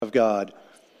of God.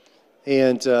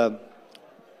 And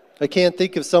I can't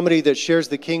think of somebody that shares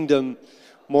the kingdom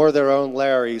more than our own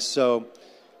Larry. So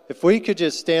if we could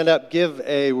just stand up, give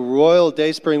a royal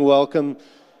Dayspring welcome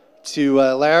to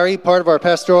Larry, part of our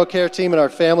pastoral care team and our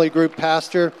family group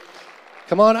pastor.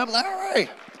 Come on up, Larry.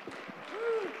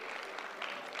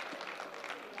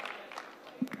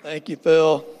 Thank you,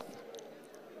 Phil.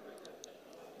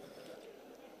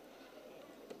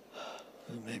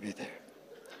 Maybe there.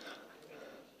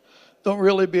 Don't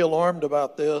really be alarmed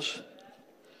about this.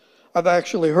 I've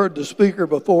actually heard the speaker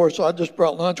before, so I just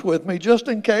brought lunch with me just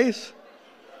in case.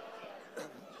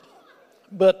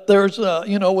 But there's,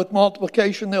 with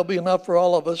multiplication, there'll be enough for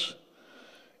all of us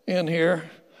in here.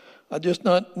 I just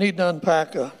need to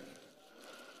unpack a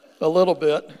little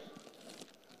bit. A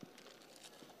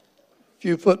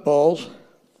few footballs.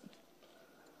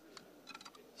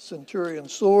 Centurion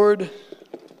sword.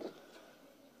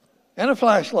 And a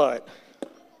flashlight.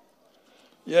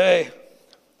 Yay.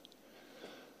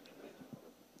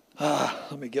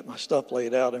 Let me get my stuff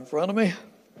laid out in front of me.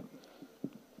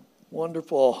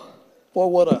 Wonderful. Boy,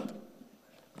 what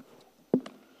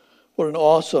an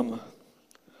awesome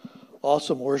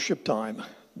worship time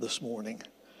this morning.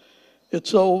 It's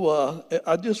so,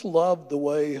 I just love the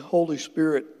way Holy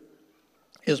Spirit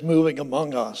is moving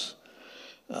among us.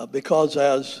 Because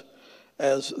as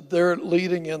they're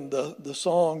leading in the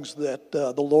songs that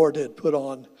the Lord had put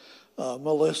on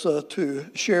Melissa to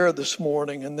share this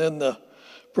morning, and then the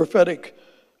prophetic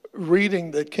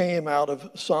reading that came out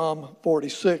of Psalm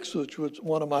 46, which was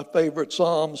one of my favorite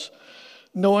Psalms,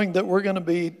 knowing that we're going to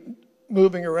be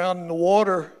moving around in the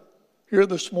water here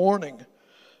this morning.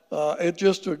 It's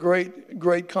just a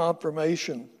great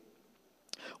confirmation.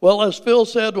 Well, as Phil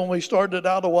said when we started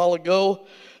out a while ago,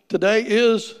 today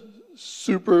is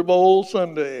Super Bowl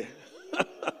Sunday.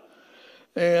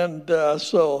 And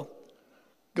so,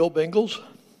 go Bengals.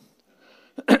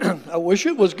 I wish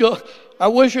it was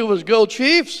go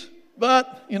Chiefs,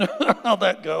 but you know how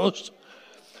that goes.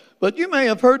 But you may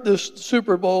have heard this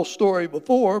Super Bowl story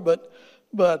before, but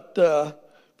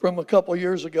from a couple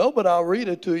years ago, but I'll read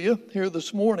it to you here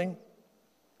this morning.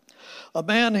 A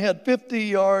man had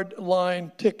 50-yard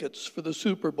line tickets for the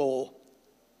Super Bowl.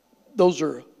 Those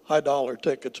are high-dollar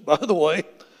tickets, by the way.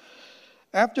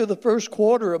 After the first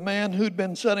quarter, a man who'd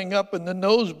been setting up in the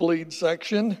nosebleed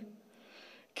section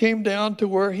came down to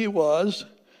where he was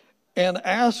and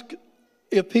asked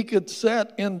if he could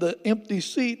sit in the empty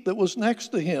seat that was next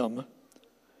to him.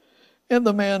 And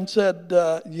the man said,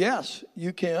 yes,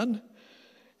 you can.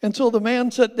 And so the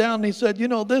man sat down and he said,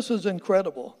 this is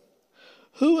incredible.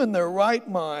 Who in their right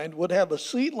mind would have a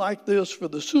seat like this for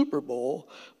the Super Bowl,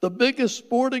 the biggest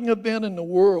sporting event in the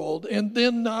world, and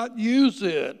then not use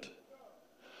it?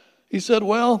 He said,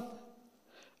 well,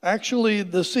 actually,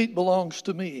 the seat belongs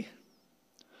to me.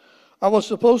 I was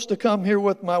supposed to come here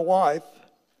with my wife,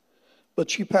 but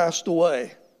she passed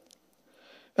away.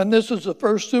 And this is the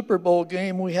first Super Bowl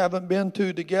game we haven't been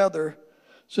to together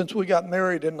since we got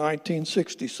married in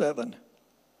 1967.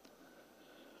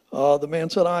 The man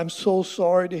said, I'm so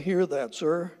sorry to hear that,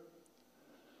 sir.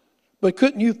 But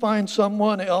couldn't you find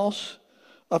someone else,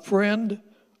 a friend,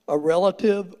 a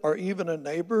relative, or even a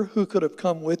neighbor who could have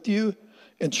come with you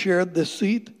and shared this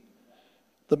seat?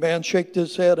 The man shook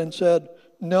his head and said,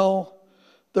 no,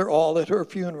 they're all at her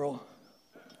funeral.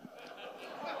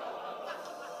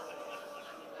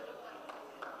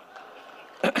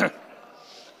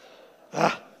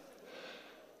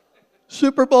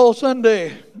 Super Bowl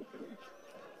Sunday.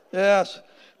 Yes,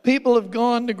 people have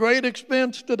gone to great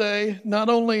expense today, not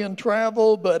only in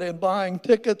travel, but in buying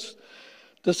tickets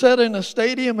to sit in a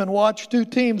stadium and watch two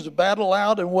teams battle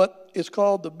out in what is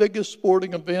called the biggest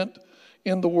sporting event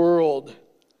in the world.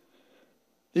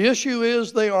 The issue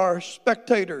is they are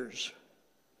spectators,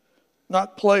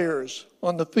 not players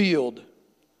on the field.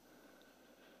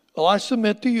 Well, I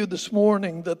submit to you this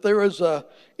morning that there is an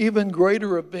even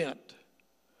greater event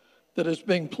that is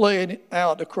being played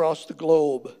out across the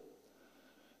globe.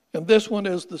 And this one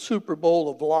is the Super Bowl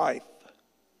of life.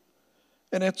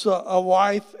 And it's a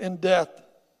life and death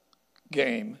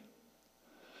game.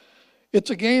 It's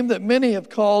a game that many have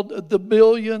called the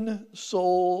billion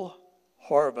soul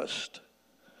harvest.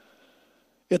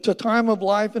 It's a time of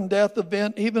life and death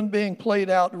event even being played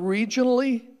out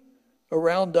regionally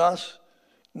around us,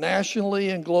 nationally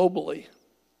and globally.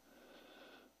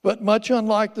 But much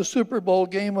unlike the Super Bowl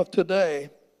game of today,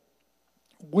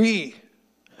 we've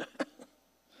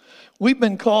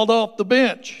been called off the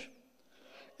bench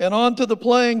and onto the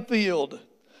playing field.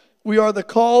 We are the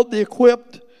called, the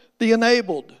equipped, the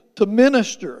enabled to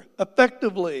minister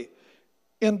effectively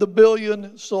in the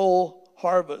billion soul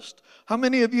harvest. How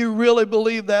many of you really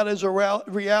believe that is a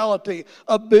reality?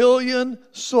 1 billion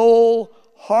soul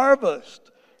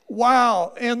harvest.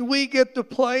 Wow. And we get to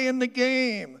play in the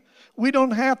game. We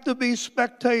don't have to be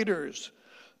spectators.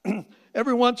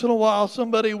 Every once in a while,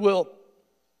 somebody will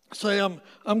say,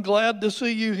 I'm glad to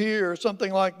see you here, or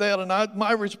something like that. And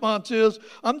my response is,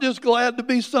 I'm just glad to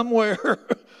be somewhere.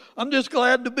 I'm just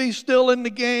glad to be still in the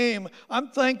game. I'm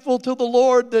thankful to the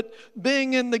Lord that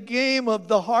being in the game of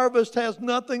the harvest has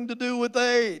nothing to do with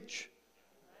age.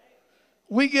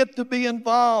 We get to be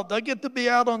involved. I get to be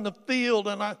out on the field,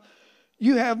 and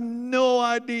you have no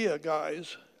idea,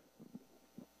 guys.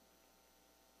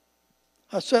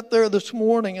 I sat there this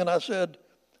morning and I said,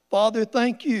 Father,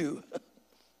 thank you.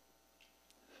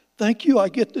 Thank you I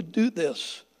get to do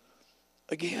this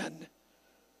again.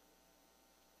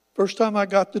 First time I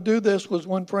got to do this was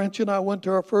when French and I went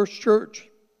to our first church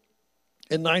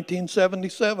in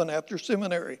 1977 after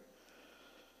seminary.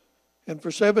 And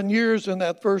for 7 years in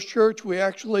that first church, we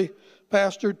actually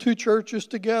pastored 2 churches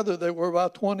together. They were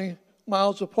about 20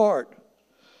 miles apart.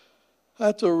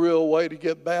 That's a real way to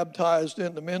get baptized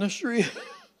into ministry.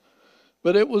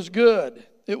 But it was good.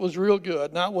 It was real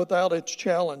good, not without its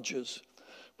challenges.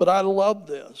 But I love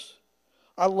this.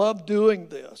 I love doing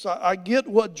this. I get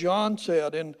what John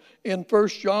said in 1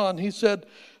 John. He said,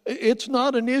 it's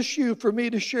not an issue for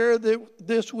me to share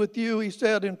this with you, he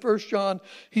said in 1 John.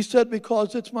 He said,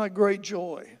 because it's my great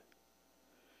joy.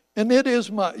 And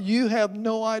you have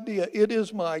no idea, it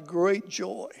is my great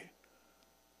joy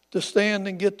to stand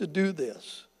and get to do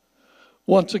this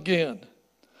once again.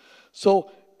 So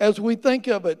as we think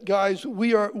of it, guys,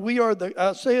 we are the,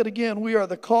 I'll say it again, we are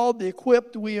the called, the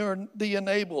equipped, we are the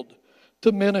enabled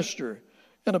to minister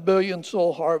in 1 billion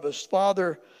soul harvest.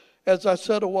 Father, as I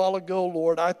said a while ago,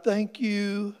 Lord, I thank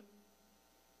you.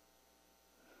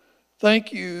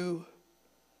 Thank you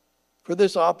for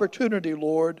this opportunity,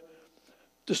 Lord,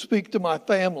 to speak to my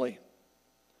family.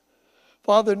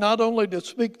 Father, not only to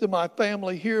speak to my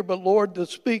family here, but Lord, to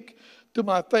speak to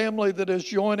my family that is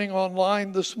joining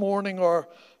online this morning, or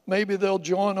maybe they'll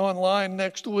join online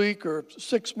next week or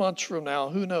 6 months from now,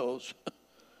 who knows.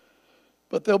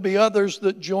 But there'll be others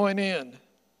that join in.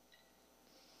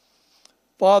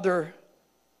 Father,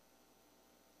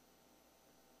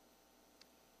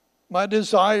 my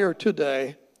desire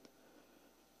today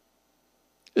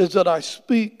is that I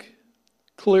speak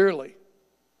clearly.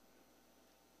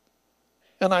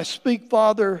 And I speak,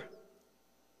 Father,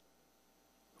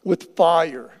 with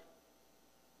fire.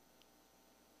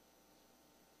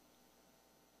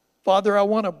 Father, I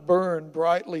want to burn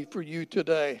brightly for you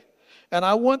today. And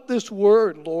I want this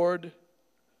word, Lord,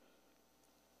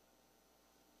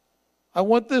 I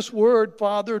want this word,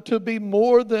 Father, to be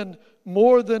more than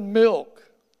milk.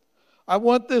 I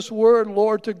want this word,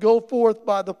 Lord, to go forth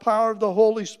by the power of the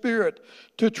Holy Spirit,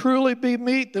 to truly be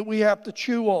meat that we have to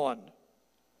chew on.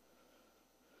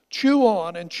 Chew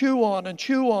on and chew on and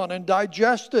chew on and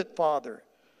digest it, Father,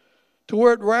 to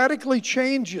where it radically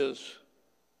changes,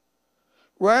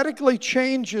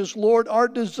 Lord, our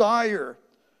desire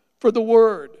for the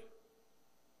Word.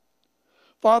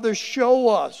 Father, show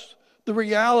us the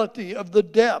reality of the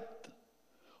depth.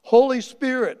 Holy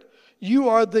Spirit, you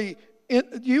are the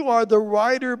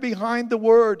writer behind the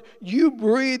Word. You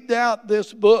breathed out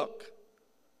this book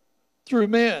through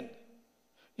men.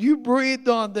 You breathed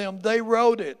on them. They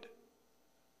wrote it.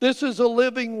 This is a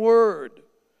living Word,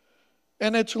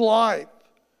 and it's life.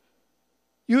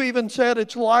 You even said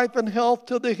it's life and health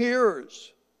to the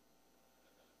hearers.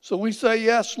 So we say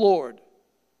yes, Lord,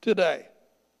 today.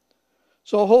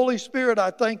 So Holy Spirit,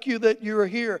 I thank you that you're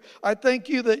here. I thank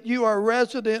you that you are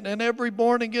resident in every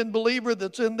born-again believer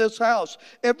that's in this house,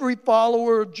 every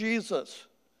follower of Jesus.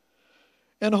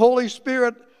 And Holy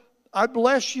Spirit, I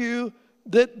bless you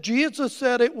that Jesus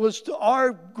said it was to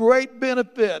our great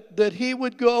benefit that he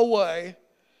would go away,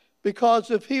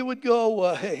 because if he would go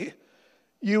away,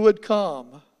 you would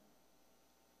come.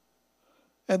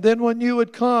 And then when you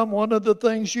would come, one of the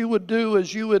things you would do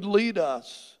is you would lead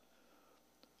us.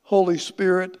 Holy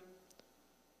Spirit,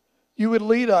 you would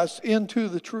lead us into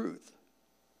the truth.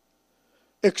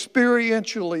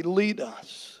 Experientially lead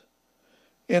us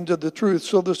into the truth.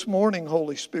 So this morning,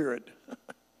 Holy Spirit,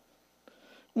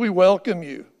 we welcome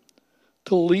you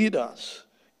to lead us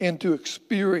into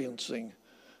experiencing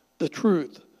the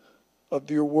truth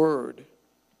of your word.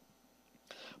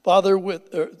 Father,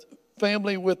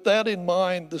 family, with that in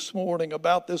mind this morning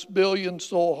about this billion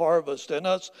soul harvest and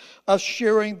us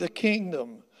sharing the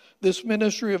kingdom, this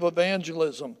ministry of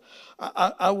evangelism,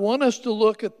 I want us to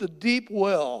look at the deep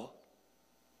well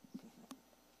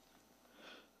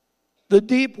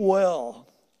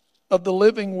of the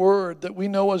living word that we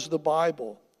know as the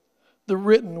Bible, the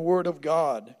written word of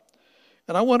God.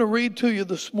 And I want to read to you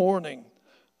this morning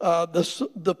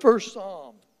the first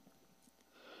Psalm.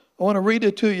 I want to read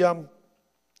it to you. I'm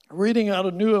reading out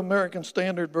a New American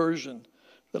Standard Version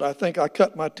that I think I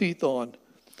cut my teeth on.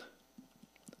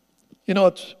 You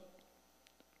know,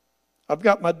 I've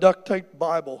got my duct tape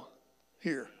Bible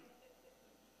here.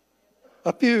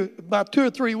 About 2 or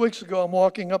 3 weeks ago, I'm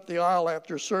walking up the aisle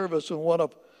after service, and one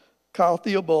of Kyle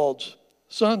Theobald's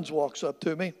sons walks up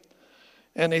to me,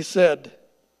 and he said,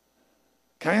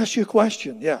 "Can I ask you a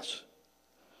question?" "Yes."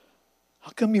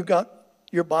 "How come you got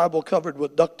your Bible covered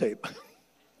with duct tape?"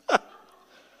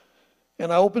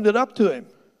 And I opened it up to him,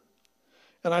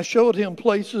 and I showed him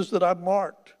places that I've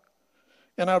marked,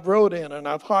 and I've wrote in, and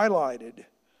I've highlighted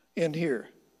in here.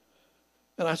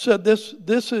 And I said, this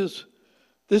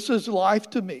is life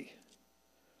to me.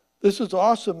 This is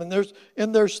awesome. And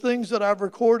there's things that I've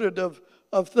recorded of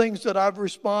things that I've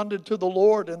responded to the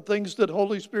Lord and things that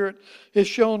Holy Spirit has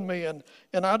shown me. And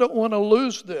I don't want to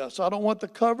lose this. I don't want the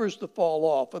covers to fall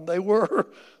off. And they were.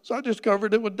 So I just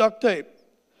covered it with duct tape.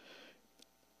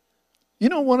 You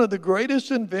know, one of the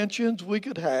greatest inventions we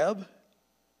could have,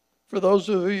 for those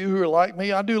of you who are like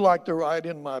me, I do like to write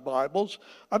in my Bibles.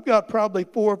 I've got probably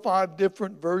 4 or 5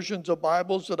 different versions of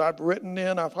Bibles that I've written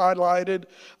in, I've highlighted,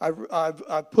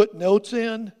 I've put notes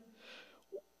in.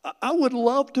 I would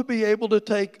love to be able to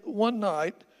take one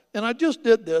night, and I just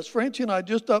did this. Francie and I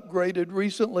just upgraded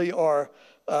recently our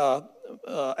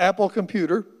Apple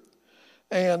computer,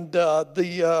 and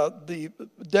the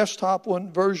desktop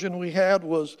version we had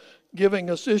was giving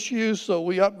us issues, so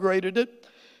we upgraded it.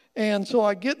 And so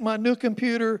I get my new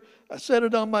computer, I set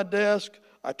it on my desk,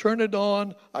 I turn it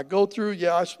on, I go through,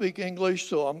 I speak English,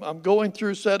 so I'm going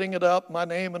through setting it up, my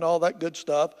name and all that good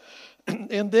stuff.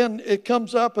 And then it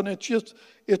comes up and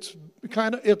it's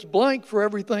blank for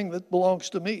everything that belongs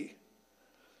to me.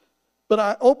 But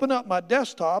I open up my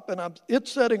desktop and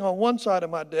it's sitting on one side of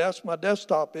my desk, my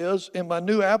desktop is, and my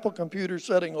new Apple computer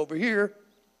sitting over here.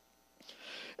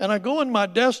 And I go in my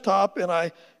desktop and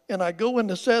I go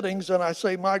into settings and I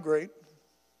say migrate.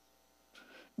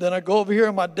 Then I go over here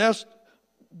on my desk,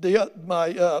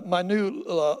 my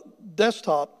new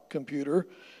desktop computer,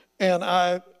 and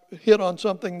I hit on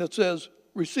something that says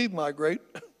receive migrate,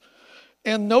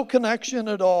 and no connection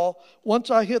at all.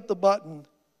 Once I hit the button,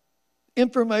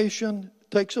 information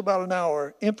takes about an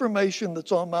hour. Information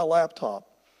that's on my laptop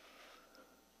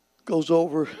goes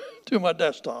over to my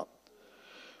desktop.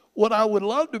 What I would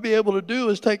love to be able to do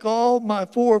is take all my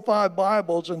 4 or 5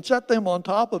 Bibles and set them on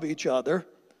top of each other.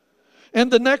 And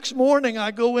the next morning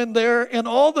I go in there and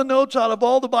all the notes out of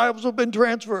all the Bibles have been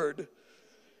transferred.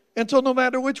 And so no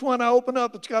matter which one I open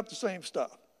up, it's got the same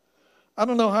stuff. I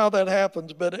don't know how that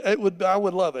happens, but I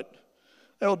would love it.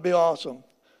 That would be awesome.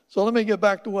 So let me get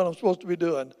back to what I'm supposed to be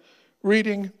doing.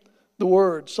 Reading the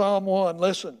Word. Psalm 1,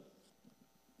 listen.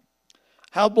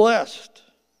 How blessed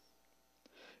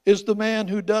is the man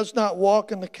who does not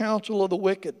walk in the counsel of the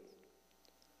wicked.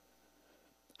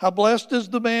 How blessed is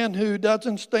the man who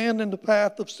doesn't stand in the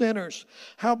path of sinners.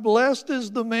 How blessed is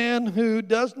the man who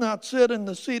does not sit in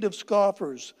the seat of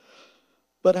scoffers.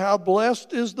 But how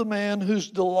blessed is the man whose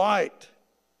delight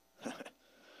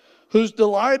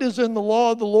is in the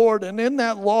law of the Lord, and in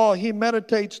that law he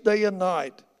meditates day and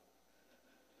night.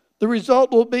 The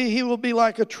result will be he will be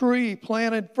like a tree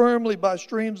planted firmly by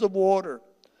streams of water,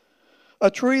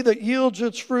 a tree that yields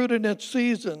its fruit in its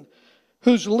season,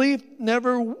 whose leaf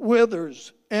never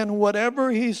withers, and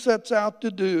whatever he sets out to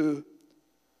do,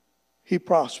 he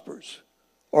prospers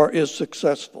or is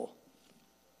successful.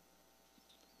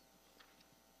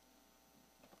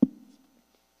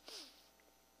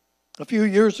 A few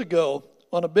years ago,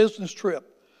 on a business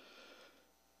trip,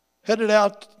 headed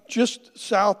out just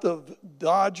south of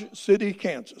Dodge City,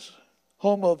 Kansas,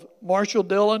 home of Marshall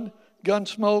Dillon,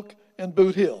 Gunsmoke, and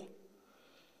Boot Hill.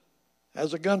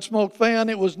 As a Gunsmoke fan,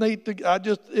 it was neat.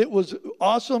 It was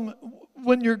awesome.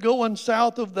 When you're going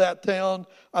south of that town,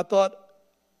 I thought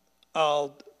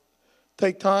I'll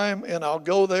take time and I'll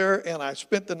go there. And I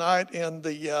spent the night in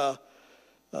the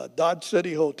Dodge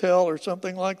City Hotel or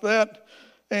something like that.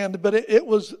 But it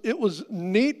was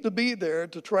neat to be there,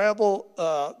 to travel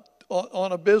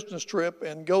on a business trip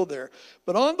and go there.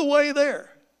 But on the way there,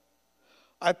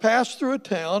 I passed through a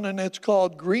town, and it's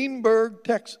called Greenburg,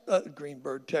 Texas.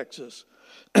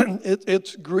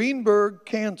 It's Greenburg,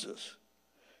 Kansas,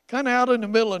 kind of out in the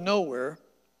middle of nowhere.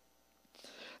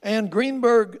 And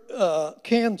Greenburg,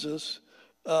 Kansas,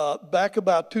 back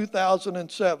about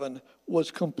 2007, was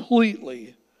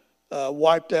completely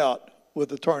wiped out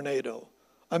with a tornado.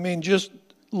 I mean, just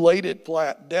laid it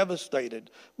flat, devastated.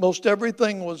 Most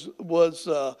everything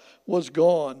was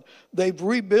gone. They've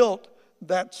rebuilt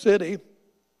that city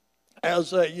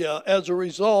as a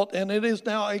result, and it is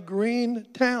now a green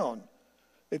town,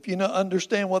 if you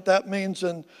understand what that means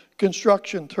in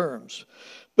construction terms.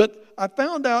 But I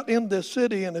found out in this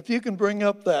city, and if you can bring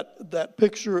up that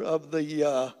picture of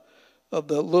the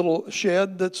little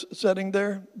shed that's sitting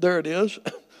there it is.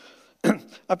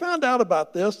 I found out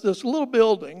about this little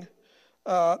building.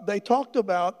 They talked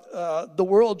about the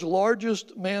world's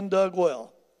largest man-dug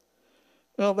well.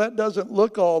 Well, that doesn't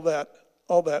look all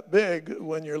that big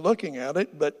when you're looking at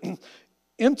it, but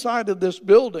inside of this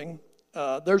building,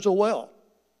 there's a well.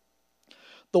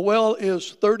 The well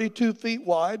is 32 feet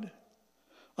wide,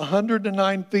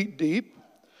 109 feet deep.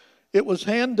 It was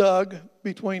hand dug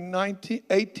between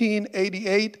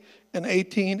 1888 and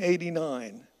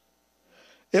 1889.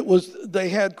 They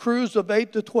had crews of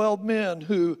 8 to 12 men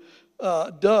who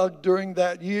dug during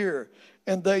that year,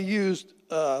 and they used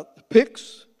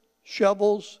picks,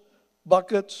 shovels,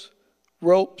 buckets,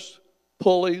 ropes,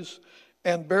 pulleys,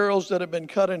 and barrels that have been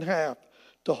cut in half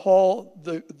to haul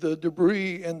the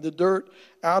debris and the dirt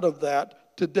out of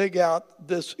that to dig out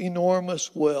this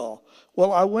enormous well.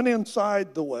 Well, I went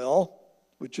inside the well,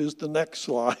 which is the next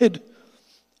slide.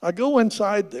 I go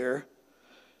inside there.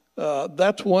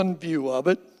 That's one view of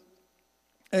it.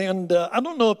 And I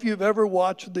don't know if you've ever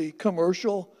watched the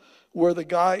commercial where the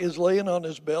guy is laying on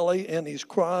his belly and he's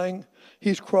crying.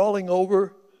 He's crawling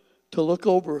over to look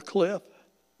over a cliff.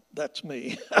 That's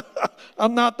me.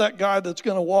 I'm not that guy that's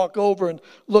going to walk over and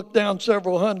look down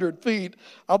several hundred feet.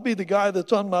 I'll be the guy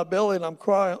that's on my belly and I'm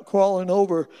crawling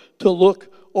over to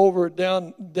look over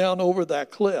down over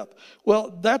that cliff.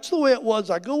 Well, that's the way it was.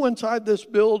 I go inside this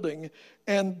building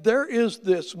and there is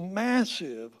this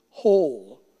massive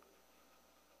hole.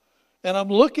 And I'm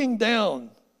looking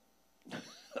down.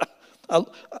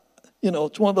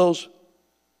 It's one of those,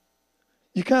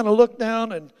 you kind of look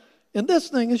down and this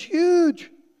thing is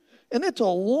huge. And it's a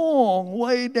long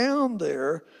way down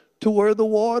there to where the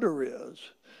water is.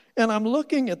 And I'm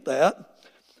looking at that,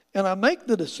 and I make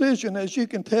the decision, as you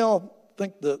can tell, I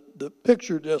think the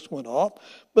picture just went off,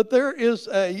 but there is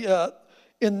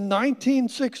in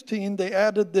 1916, they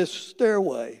added this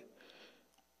stairway.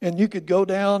 And you could go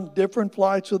down different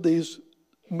flights of these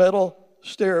metal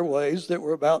stairways that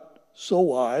were about so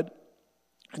wide,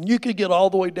 and you could get all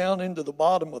the way down into the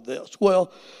bottom of this.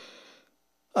 Well,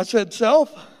 I said,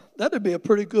 Self, that'd be a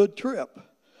pretty good trip.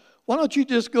 Why don't you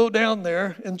just go down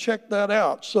there and check that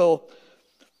out? So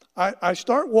I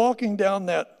start walking down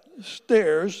that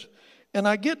stairs, and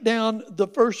I get down the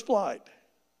first flight.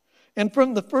 And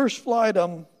from the first flight,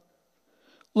 I'm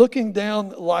looking down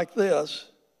like this.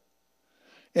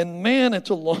 And man, it's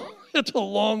a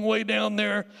long way down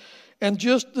there. And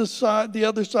just the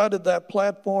other side of that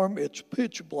platform, it's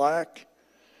pitch black.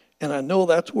 And I know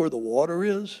that's where the water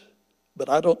is, but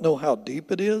I don't know how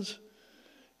deep it is.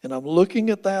 And I'm looking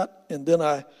at that, and then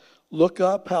I look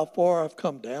up how far I've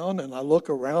come down, and I look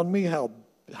around me how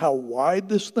wide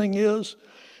this thing is,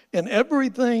 and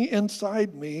everything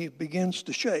inside me begins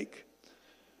to shake.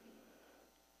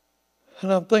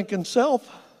 And I'm thinking, Self,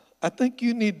 I think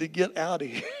you need to get out of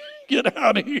here. Get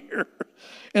out of here.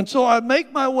 And so I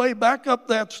make my way back up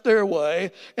that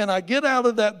stairway, and I get out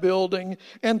of that building,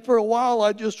 and for a while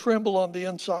I just tremble on the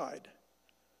inside.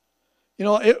 You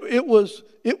know,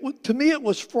 to me it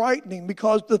was frightening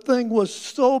because the thing was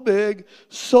so big,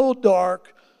 so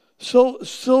dark,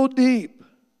 so deep.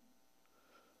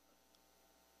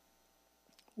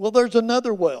 Well, there's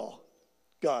another well,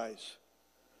 guys.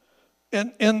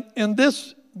 And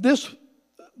this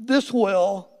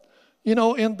well, you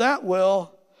know, in that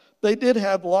well, they did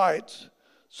have lights,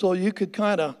 so you could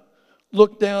kind of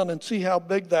look down and see how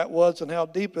big that was and how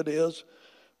deep it is.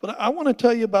 But I want to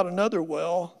tell you about another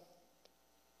well.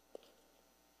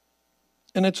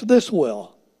 And it's this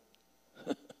well.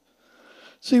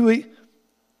 See,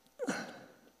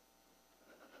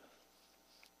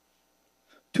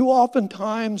 too often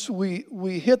times we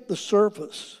hit the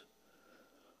surface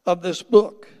of this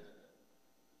book.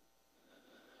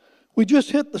 We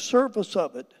just hit the surface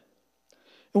of it.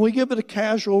 And we give it a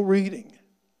casual reading.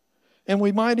 And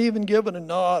we might even give it a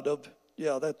nod of,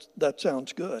 yeah, that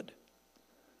sounds good.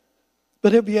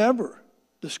 But have you ever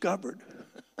discovered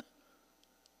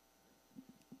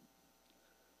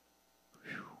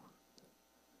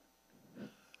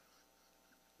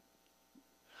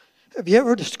have you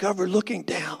ever discovered looking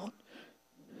down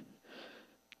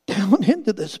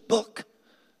into this book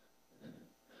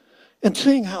and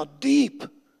seeing how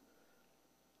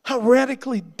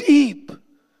radically deep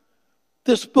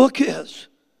this book is?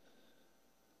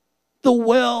 the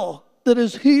well that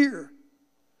is here,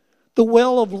 the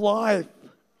well of life.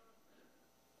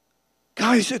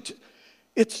 Guys,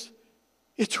 it's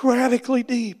radically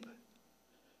deep.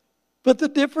 But the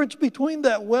difference between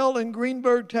that well in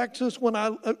Greenburg, Texas,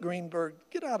 Greenburg,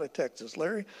 get out of Texas,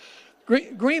 Larry.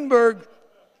 Greenburg,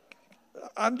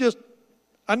 I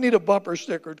need a bumper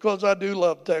sticker because I do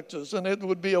love Texas, and it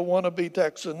would be a wannabe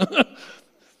Texan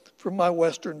from my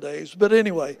Western days. But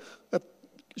anyway,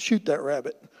 shoot that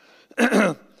rabbit.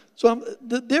 So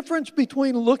the difference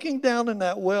between looking down in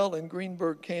that well in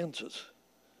Greenburg, Kansas,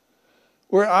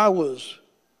 where I was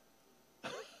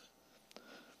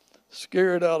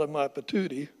scared out of my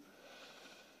patootie,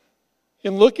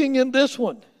 and looking in this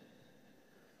one.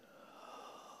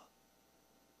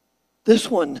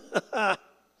 This one,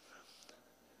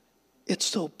 it's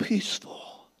so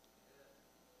peaceful.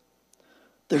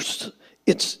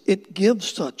 It gives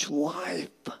such life.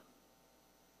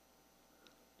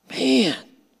 Man,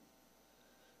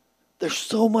 there's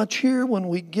so much here when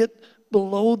we get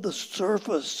below the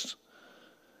surface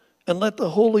and let the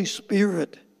Holy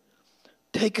Spirit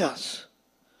take us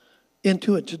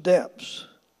into its depths.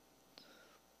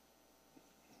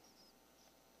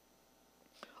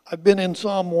 I've been in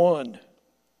Psalm 1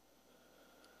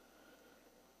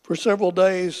 for several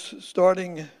days,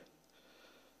 starting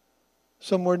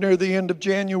somewhere near the end of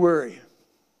January.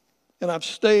 And I've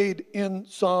stayed in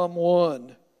Psalm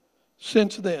 1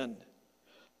 since then.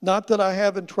 Not that I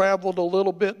haven't traveled a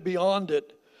little bit beyond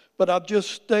it, but I've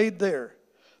just stayed there.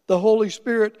 The Holy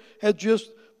Spirit had just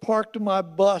parked my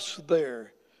bus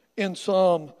there in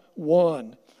Psalm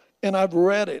 1. And I've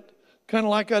read it, kind of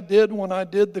like I did when I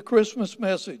did the Christmas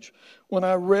message, when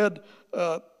I read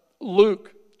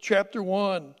Luke chapter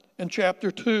 1 and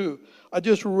chapter 2. I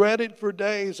just read it for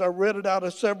days. I read it out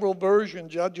of several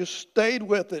versions. I just stayed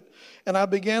with it. And I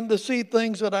began to see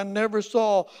things that I never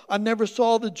saw. I never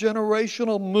saw the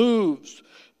generational moves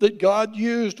that God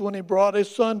used when He brought His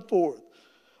Son forth.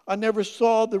 I never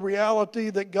saw the reality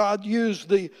that God used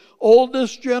the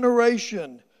oldest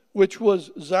generation, which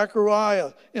was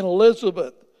Zechariah and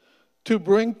Elizabeth, to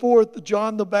bring forth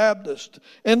John the Baptist.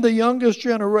 And the youngest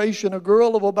generation, a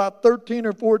girl of about 13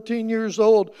 or 14 years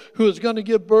old, who is going to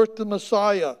give birth to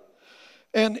Messiah.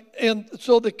 And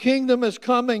so the kingdom is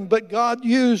coming, but God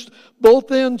used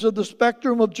both ends of the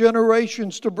spectrum of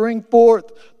generations to bring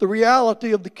forth the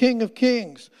reality of the King of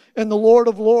Kings and the Lord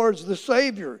of Lords, the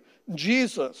Savior,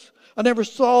 Jesus. I never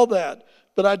saw that,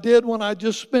 but I did when I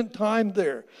just spent time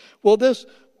there. Well,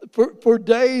 for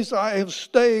days I have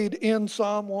stayed in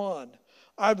Psalm 1.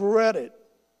 I've read it.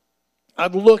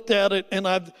 I've looked at it, and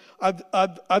I've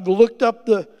looked up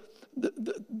the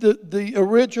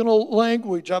original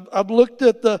language. I've looked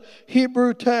at the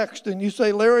Hebrew text, and you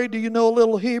say, Larry, do you know a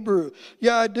little Hebrew?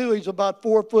 Yeah, I do. He's about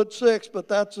 4'6", but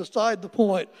that's aside the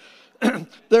point.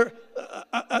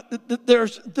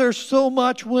 There's so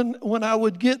much when I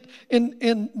would get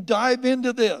and dive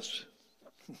into this.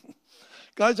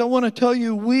 Guys, I want to tell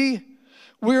you,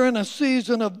 we're in a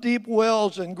season of deep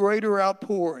wells and greater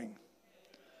outpouring.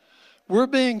 We're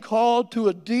being called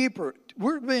to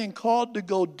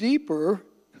go deeper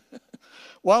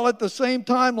while at the same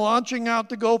time launching out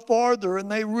to go farther, and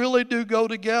they really do go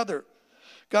together.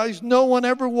 Guys, no one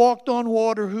ever walked on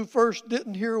water who first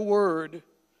didn't hear a word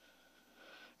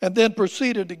and then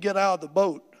proceeded to get out of the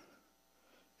boat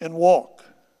and walk.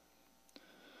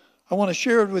 I want to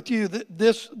share it with you that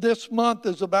this month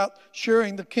is about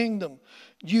sharing the kingdom.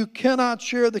 You cannot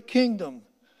share the kingdom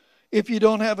if you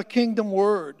don't have a kingdom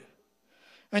word.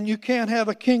 And you can't have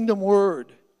a kingdom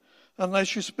word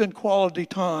unless you spend quality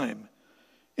time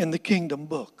in the kingdom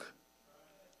book.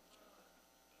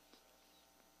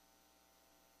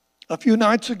 A few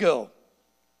nights ago,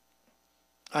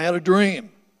 I had a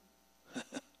dream.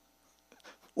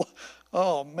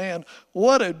 Oh man,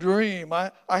 what a dream.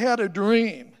 I had a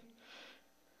dream.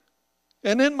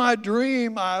 And in my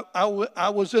dream, I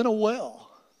was in a well.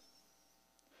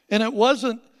 And it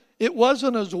wasn't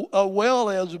as a well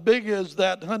as big as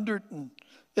that 100,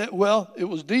 it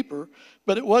was deeper,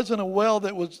 but it wasn't a well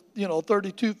that was,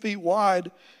 32 feet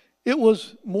wide. It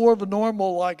was more of a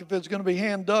normal, like if it's going to be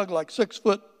hand dug, like 6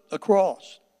 foot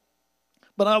across.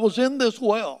 But I was in this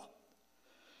well.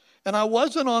 And I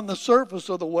wasn't on the surface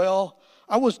of the well.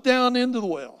 I was down into the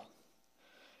well.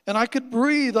 And I could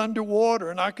breathe underwater.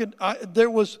 And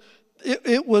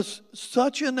it was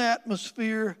such an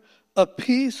atmosphere of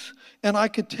peace. And I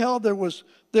could tell there was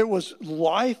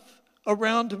life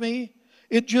around me.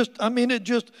 Just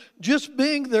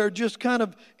being there just kind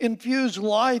of infused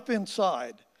life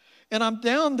inside. And I'm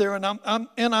down there and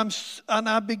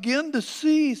I begin to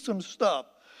see some stuff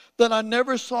that I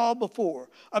never saw before.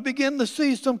 I began to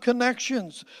see some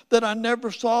connections that I never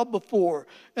saw before.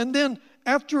 And then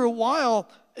after a while,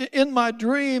 in my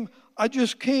dream, I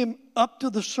just came up to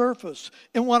the surface.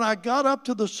 And when I got up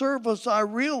to the surface, I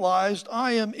realized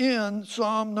I am in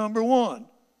Psalm number 1.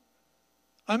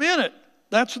 I'm in it.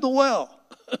 That's the well.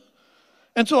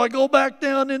 And so I go back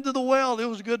down into the well. It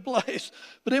was a good place.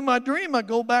 But in my dream, I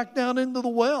go back down into the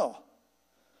well.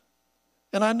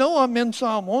 And I know I'm in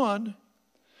Psalm 1.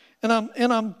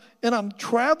 And I'm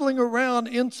traveling around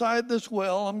inside this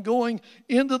well. I'm going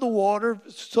into the water,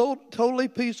 so totally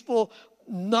peaceful,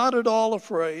 not at all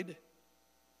afraid.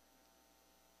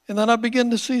 And then I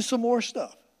begin to see some more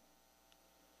stuff.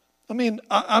 I mean,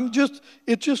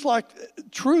 it's just like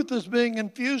truth is being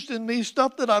infused in me,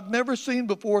 stuff that I've never seen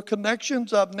before,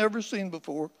 connections I've never seen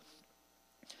before.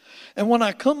 And when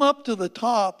I come up to the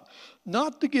top,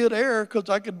 not to get air because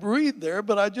I could breathe there,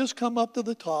 but I just come up to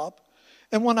the top.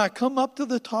 And when I come up to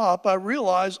the top, I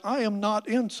realize I am not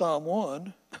in Psalm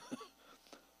 1.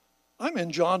 I'm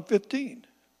in John 15.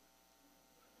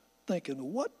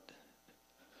 Thinking, what?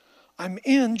 I'm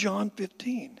in John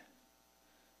 15.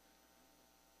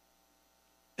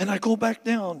 And I go back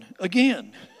down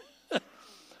again.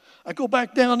 I go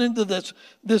back down into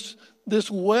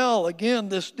this well again,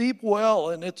 this deep well,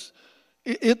 and it's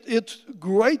a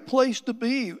great place to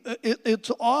be. It's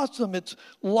awesome. It's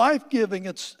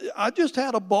life-giving. I just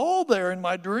had a ball there in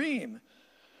my dream.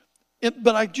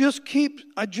 But I just keep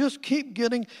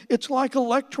getting. It's like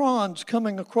electrons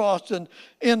coming across,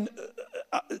 and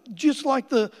just like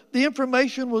the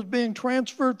information was being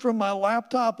transferred from my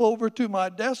laptop over to my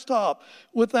desktop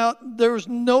there was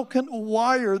no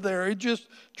wire there. It just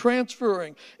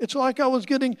transferring. It's like I was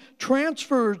getting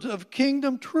transfers of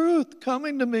kingdom truth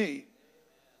coming to me.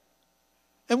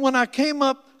 And when I came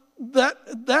up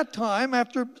that time,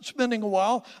 after spending a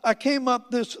while, I came up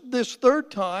this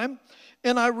third time,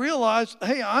 and I realized,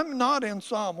 hey, I'm not in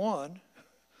Psalm 1.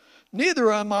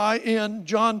 Neither am I in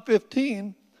John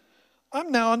 15.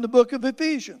 I'm now in the book of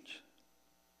Ephesians.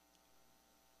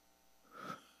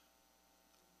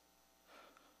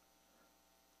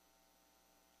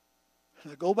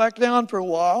 I go back down for a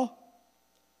while.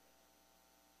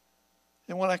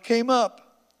 And when I came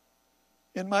up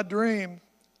in my dream,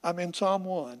 I'm in Psalm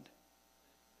 1.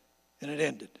 And it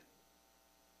ended.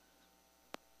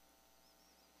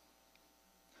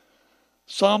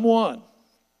 Psalm 1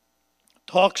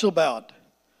 talks about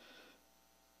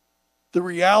the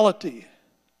reality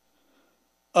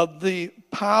of the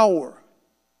power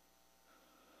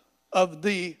of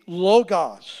the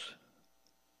Logos.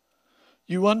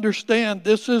 You understand,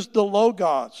 this is the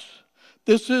Logos.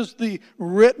 This is the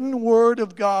written word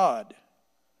of God.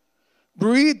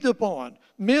 Breathed upon.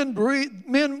 Men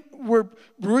were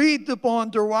breathed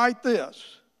upon to write this.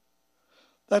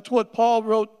 That's what Paul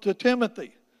wrote to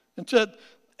Timothy. And said,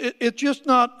 it's just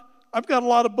not, I've got a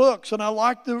lot of books, and I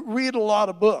like to read a lot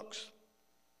of books.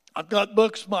 I've got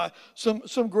books by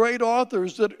some great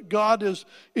authors that God is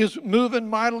moving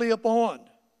mightily upon.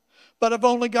 But I've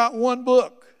only got one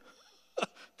book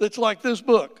that's like this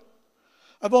book.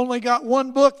 I've only got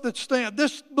one book that stands.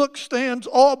 This book stands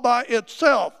all by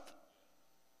itself.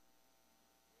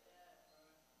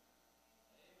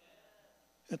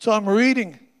 And so I'm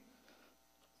reading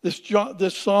this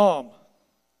psalm.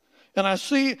 And I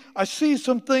see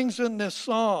some things in this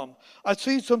psalm. I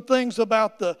see some things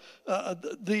about the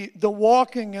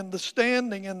walking and the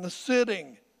standing and the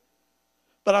sitting.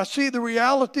 But I see the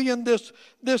reality in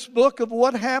this book of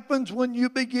what happens when you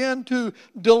begin to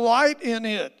delight in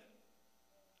it.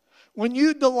 When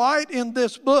you delight in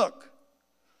this book.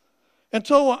 And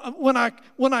so when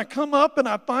I come up and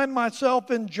I find myself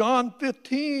in John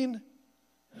 15,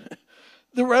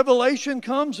 the revelation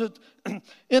comes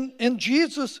and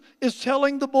Jesus is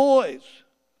telling the boys,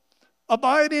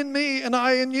 abide in me and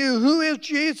I in you. Who is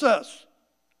Jesus?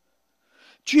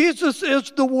 Jesus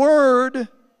is the Word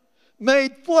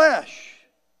made flesh.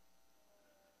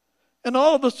 And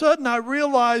all of a sudden I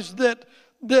realized that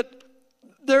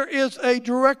there is a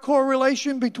direct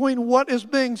correlation between what is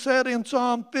being said in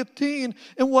Psalm 15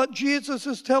 and what Jesus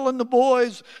is telling the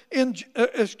boys in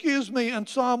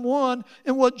Psalm 1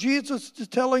 and what Jesus is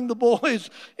telling the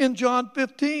boys in John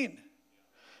 15.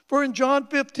 For in John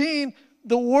 15,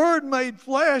 the Word made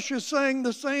flesh is saying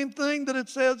the same thing that it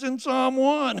says in Psalm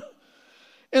 1.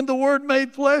 And the Word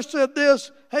made flesh said this,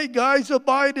 hey guys,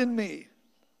 abide in me.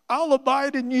 I'll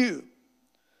abide in you.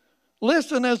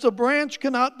 Listen, as a branch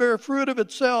cannot bear fruit of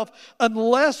itself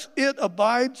unless it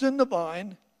abides in the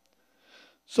vine,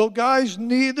 so guys,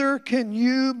 neither can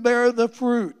you bear the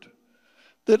fruit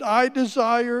that I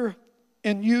desire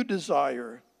and you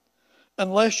desire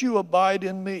unless you abide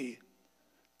in me.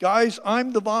 Guys,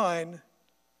 I'm the vine,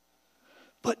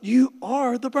 but you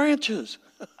are the branches.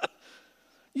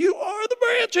 You are the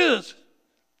branches.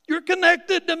 You're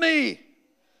connected to me.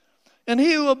 And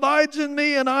he who abides in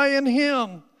me and I in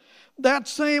him, that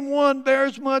same one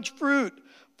bears much fruit.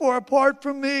 For apart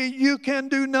from me, you can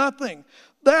do nothing.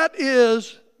 That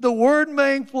is the Word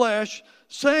made flesh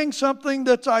saying something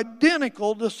that's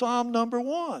identical to Psalm number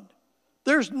 1.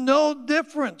 There's no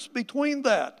difference between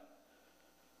that.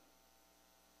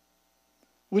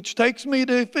 Which takes me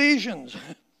to Ephesians.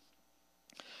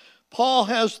 Paul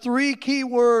has 3 key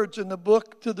words in the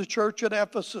book to the church at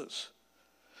Ephesus.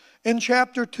 In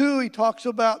chapter 2, he talks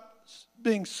about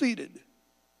being seated.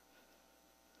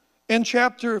 In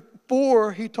chapter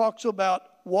 4, he talks about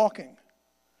walking.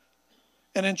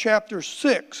 And in chapter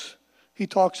 6, he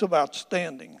talks about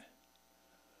standing.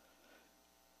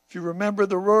 If you remember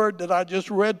the word that I just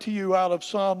read to you out of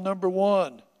Psalm number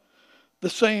 1, the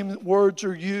same words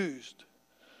are used.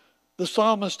 The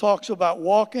psalmist talks about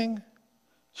walking,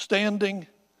 standing,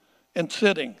 and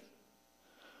sitting.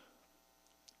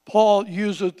 Paul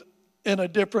uses it in a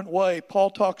different way. Paul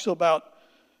talks about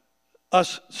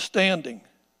us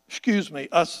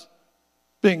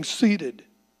being seated.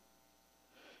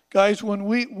 Guys, when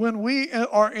we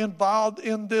are involved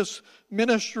in this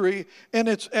ministry, and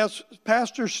it's as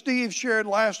Pastor Steve shared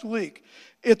last week,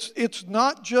 it's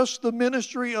not just the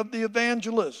ministry of the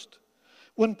evangelist.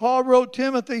 When Paul wrote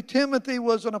Timothy, Timothy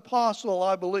was an apostle,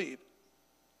 I believe.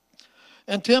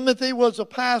 And Timothy was a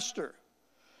pastor.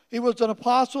 He was an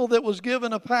apostle that was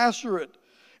given a pastorate.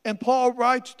 And Paul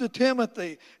writes to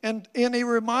Timothy, and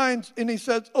he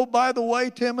says, oh, by the way,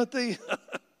 Timothy,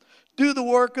 do the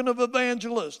work of an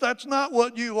evangelist. That's not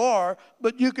what you are,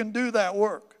 but you can do that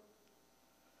work.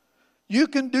 You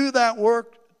can do that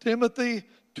work, Timothy,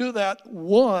 to that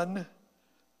one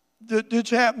that just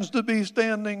happens to be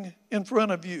standing in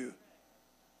front of you.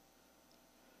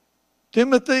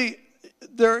 Timothy,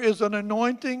 there is an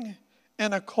anointing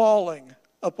and a calling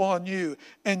upon you,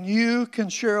 and you can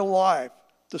share life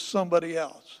to somebody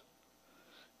else.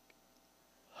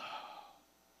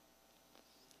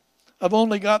 I've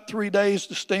only got 3 days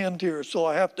to stand here, so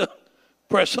I have to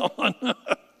press on.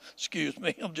 Excuse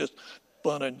me, I'm just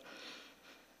funning.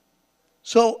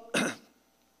 So,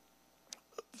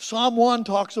 Psalm 1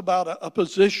 talks about a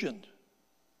position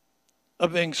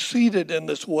of being seated in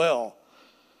this well.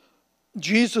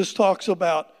 Jesus talks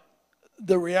about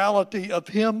the reality of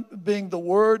him being the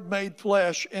Word made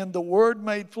flesh, and the Word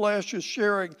made flesh is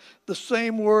sharing the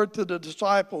same word to the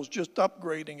disciples, just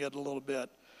upgrading it a little bit.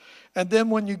 And then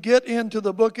when you get into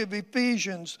the book of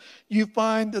Ephesians, you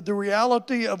find the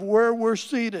reality of where we're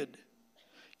seated.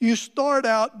 You start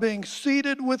out being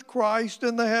seated with Christ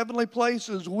in the heavenly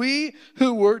places. We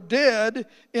who were dead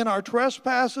in our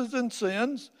trespasses and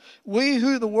sins, we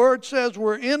who the Word says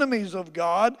were enemies of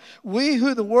God, we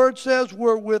who the Word says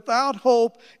were without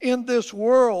hope in this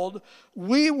world,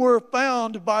 we were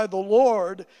found by the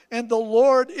Lord, and the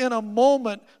Lord in a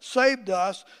moment saved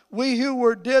us. We who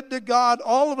were dead to God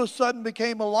all of a sudden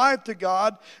became alive to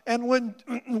God. And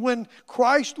when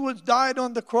Christ was died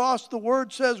on the cross, the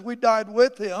Word says we died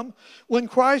with him. When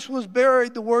Christ was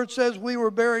buried, the Word says we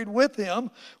were buried with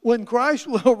him. When Christ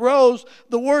arose,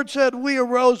 the Word said we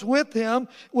arose with him.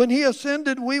 When he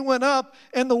ascended, we went up.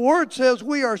 And the Word says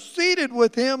we are seated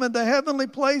with him in the heavenly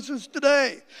places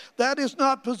today. That is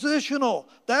not positional.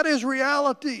 That is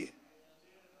reality.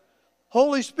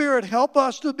 Holy Spirit, help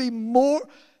us to be more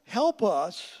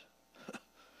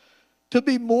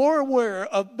aware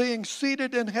of being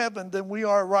seated in heaven than we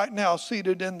are right now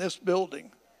seated in this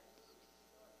building.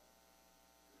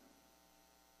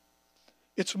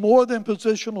 It's more than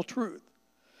positional truth.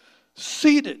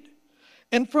 Seated.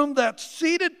 And from that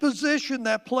seated position,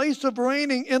 that place of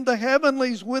reigning in the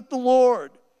heavenlies with the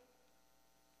Lord,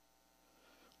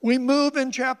 we move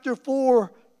in chapter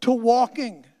 4 to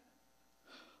walking.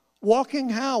 Walking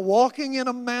how? Walking in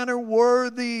a manner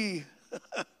worthy.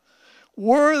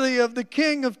 Worthy of the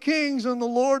King of Kings and the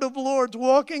Lord of Lords.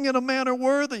 Walking in a manner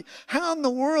worthy. How in the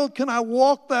world can I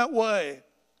walk that way?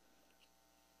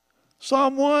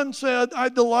 Psalm 1 said, I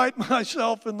delight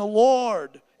myself in the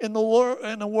Lord, in the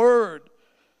Word.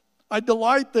 I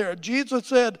delight there. Jesus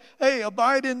said, hey,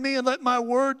 abide in me and let my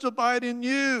words abide in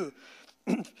you.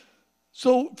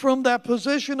 So from that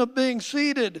position of being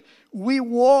seated, we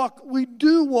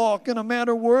do walk in a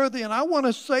manner worthy. And I want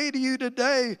to say to you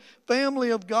today,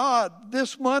 family of God,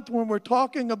 this month when we're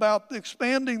talking about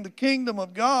expanding the kingdom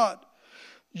of God,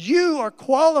 you are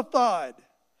qualified.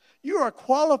 You are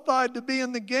qualified to be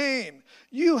in the game.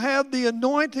 You have the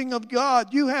anointing of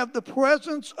God. You have the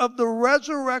presence of the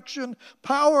resurrection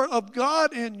power of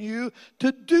God in you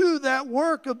to do that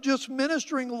work of just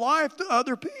ministering life to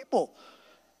other people.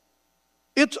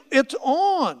 It's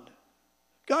on.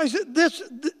 Guys,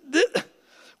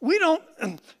 we don't,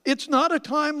 it's not a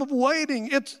time of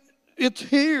waiting. It's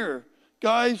here,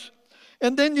 guys.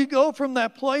 And then you go from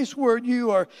that place where you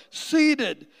are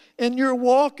seated and you're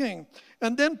walking.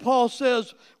 And then Paul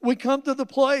says, we come to the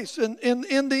place. And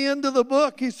in the end of the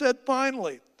book, he said,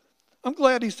 finally. I'm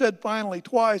glad he said finally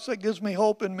twice. That gives me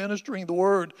hope in ministering the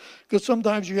word, because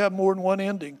sometimes you have more than one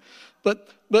ending.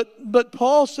 But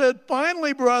Paul said,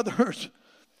 finally, brothers,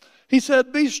 he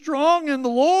said, be strong in the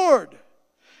Lord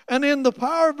and in the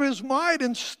power of his might,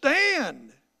 and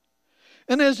stand.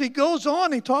 And as he goes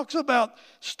on, he talks about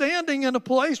standing in a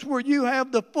place where you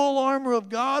have the full armor of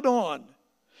God on.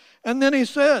 And then he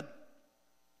said,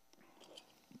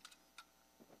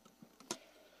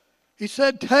 you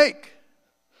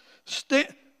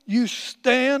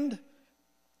stand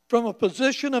from a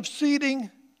position of sitting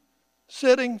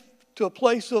to a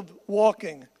place of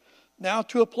walking, now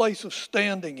to a place of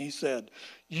standing, he said.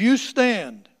 You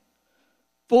stand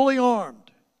fully armed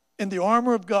in the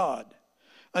armor of God,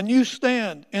 and you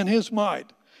stand in his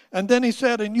might. And then he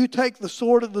said, and you take the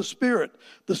sword of the Spirit.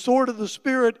 The sword of the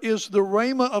Spirit is the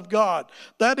rhema of God.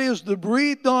 That is the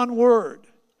breathed on word.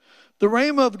 The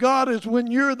rhema of God is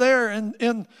when you're there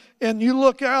and you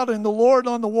look out and the Lord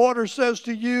on the water says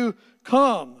to you,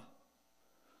 come.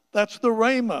 That's the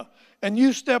rhema. And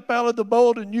you step out of the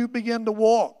boat and you begin to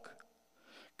walk.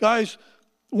 Guys,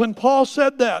 when Paul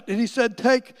said that, and he said,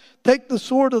 take the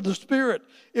sword of the Spirit,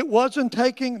 it wasn't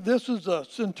taking, this is a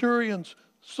centurion's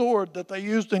sword that they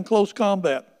used in close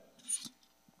combat.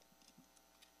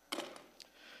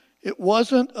 It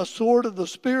wasn't a sword of the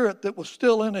Spirit that was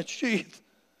still in its sheath.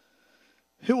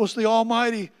 It was the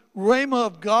almighty rhema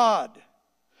of God,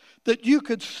 that you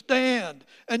could stand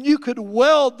and you could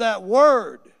weld that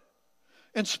word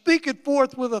and speak it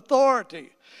forth with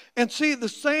authority. And see the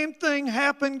same thing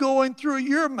happen going through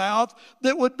your mouth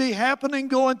that would be happening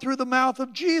going through the mouth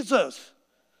of Jesus.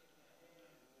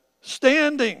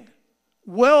 Standing,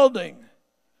 welding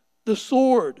the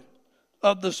sword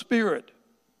of the Spirit.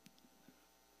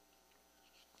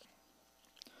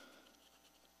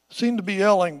 Seem to be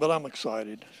yelling, but I'm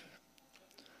excited.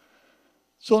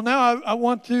 So now I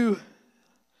want to,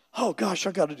 oh gosh,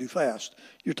 I got to do fast.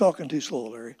 You're talking too slow,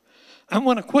 Larry. I'm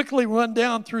going to quickly run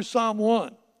down through Psalm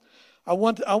 1. I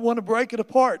want to break it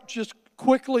apart just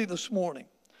quickly this morning.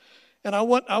 And I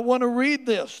want to read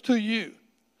this to you.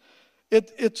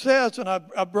 It says, and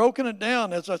I've broken it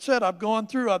down. As I said, I've gone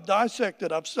through, I've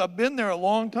dissected. I've been there a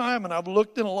long time, and I've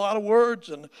looked in a lot of words,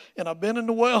 and I've been in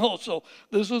the well. So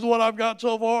this is what I've got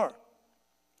so far.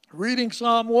 Reading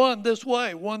Psalm 1 this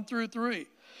way, 1 through 3.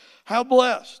 How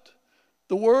blessed.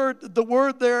 The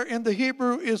word there in the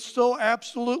Hebrew is so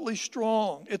absolutely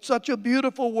strong. It's such a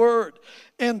beautiful word.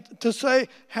 And to say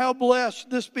how blessed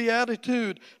this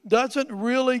beatitude doesn't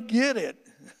really get it.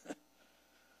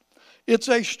 It's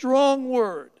a strong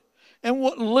word. And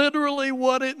literally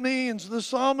what it means, the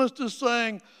psalmist is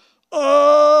saying,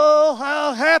 oh,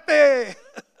 how happy.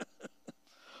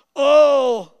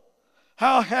 Oh,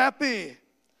 how happy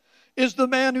is the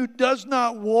man who does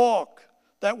not walk.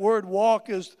 That word walk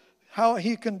is how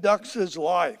he conducts his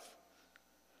life.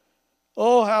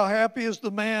 Oh, how happy is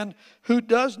the man who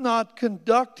does not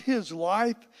conduct his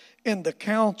life in the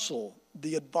counsel,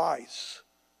 the advice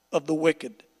of the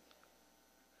wicked.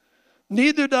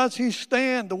 Neither does he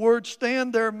stand. The word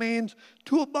stand there means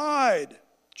to abide.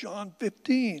 John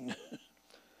 15.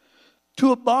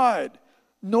 To abide.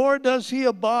 Nor does he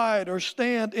abide or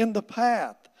stand in the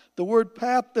path. The word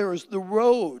path there is the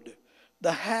road,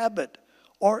 the habit,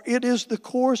 or it is the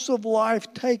course of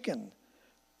life taken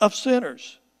of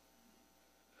sinners.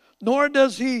 Nor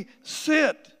does he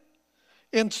sit.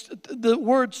 And the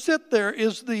word sit there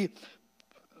is the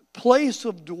place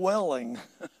of dwelling.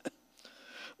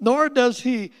 Nor does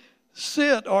he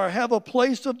sit or have a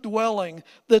place of dwelling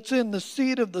that's in the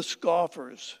seat of the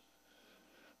scoffers.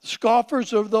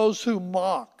 Scoffers are those who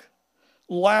mock,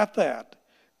 laugh at,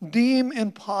 deem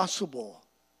impossible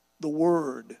the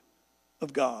word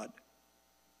of God,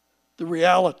 the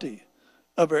reality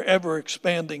of our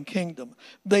ever-expanding kingdom.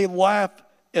 They laugh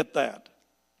at that.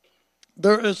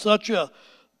 There's a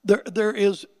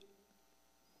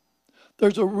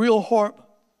real harm. I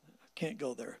can't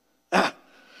go there.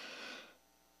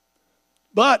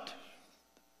 But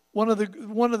one of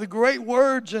the great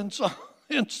words in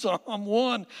Psalm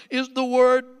 1 is the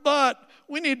word but.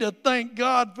 We need to thank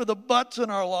God for the buts in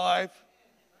our life.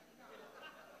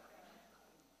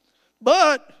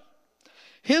 But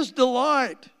his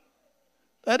delight,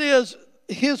 that is,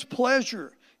 his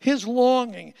pleasure, his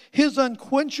longing, his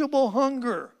unquenchable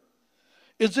hunger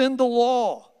is in the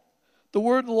law. The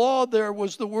word law there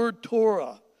was the word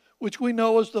Torah, which we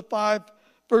know as the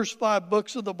first five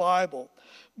books of the Bible.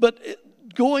 But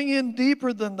going in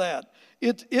deeper than that,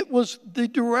 it was the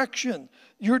direction.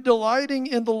 You're delighting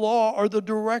in the law or the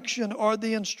direction or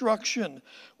the instruction.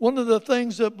 One of the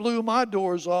things that blew my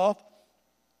doors off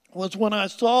was when I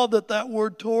saw that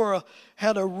word Torah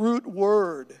had a root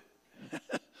word.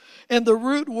 And the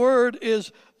root word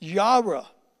is yara.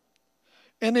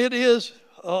 And it is,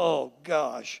 oh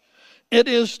gosh, it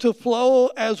is to flow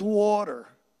as water,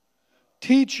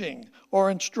 teaching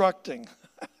or instructing.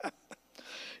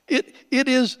 It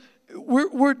is,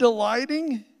 we're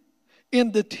delighting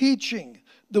in the teaching,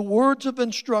 the words of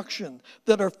instruction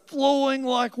that are flowing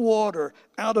like water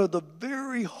out of the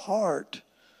very heart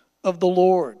of the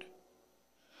Lord.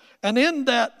 And in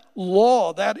that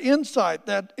law, that insight,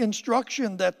 that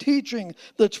instruction, that teaching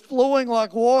that's flowing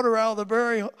like water out of the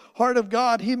very heart of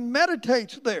God, he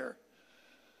meditates there.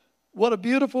 What a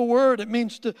beautiful word. It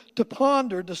means to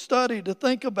ponder, to study, to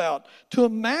think about, to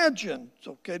imagine. It's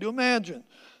okay to imagine.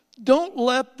 Don't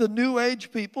let the New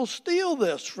Age people steal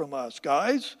this from us,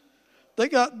 guys.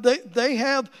 They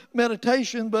have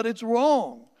meditation, but it's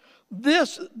wrong.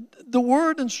 The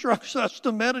Word instructs us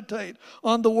to meditate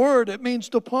on the Word. It means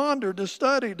to ponder, to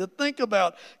study, to think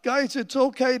about. Guys, it's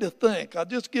okay to think. I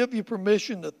just give you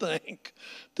permission to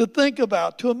think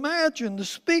about, to imagine,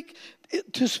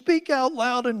 to speak out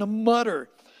loud and to mutter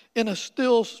in a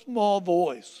still small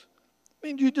voice. I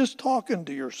mean, you're just talking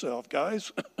to yourself,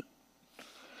 guys.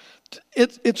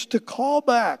 It's to call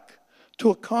back to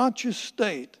a conscious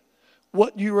state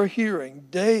what you are hearing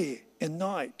day and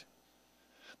night.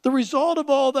 The result of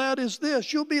all that is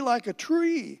this: you'll be like a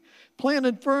tree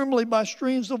planted firmly by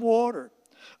streams of water,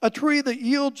 a tree that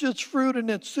yields its fruit in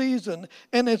its season,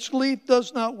 and its leaf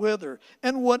does not wither.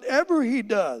 And whatever he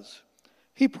does,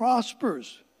 he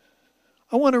prospers.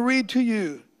 I want to read to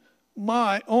you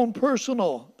my own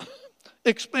personal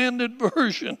expanded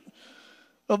version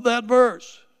of that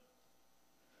verse.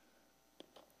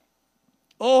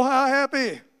 Oh, how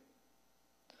happy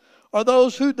are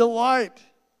those whose delight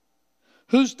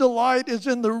is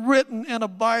in the written and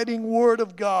abiding Word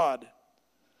of God,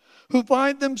 who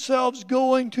find themselves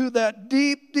going to that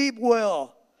deep, deep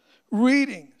well,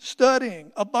 reading,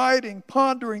 studying, abiding,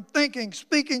 pondering, thinking,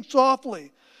 speaking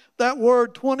softly, that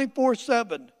Word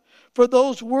 24/7. For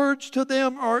those words to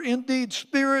them are indeed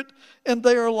spirit and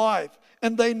they are life,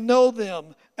 and they know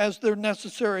them as their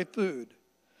necessary food.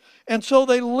 And so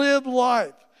they live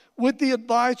life with the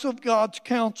advice of God's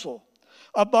counsel,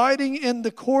 abiding in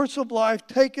the course of life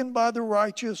taken by the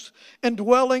righteous and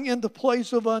dwelling in the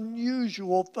place of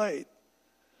unusual faith.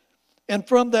 And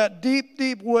from that deep,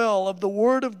 deep well of the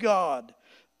Word of God,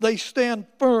 they stand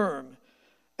firm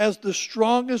as the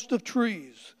strongest of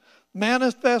trees,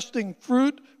 manifesting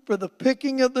fruit for the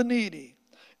picking of the needy,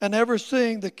 and ever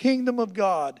seeing the kingdom of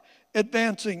God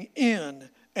advancing in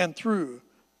and through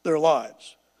their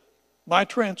lives. My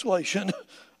translation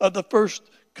of the first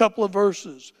couple of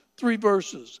verses, 3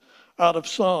 verses out of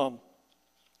Psalm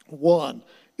 1.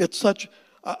 It's such,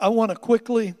 I want to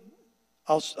quickly,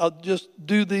 I'll just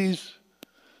do these.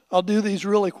 I'll do these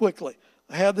really quickly.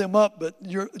 I have them up, but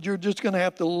you're just going to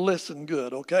have to listen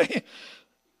good, okay?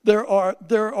 There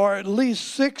are at least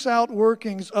 6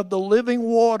 outworkings of the living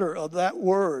water of that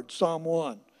word, Psalm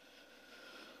 1.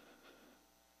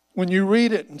 When you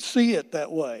read it and see it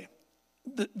that way,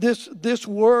 this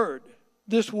word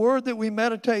that we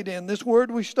meditate in, this word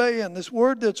we stay in, this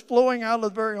word that's flowing out of the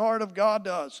very heart of God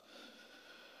does,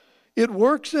 it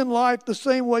works in life the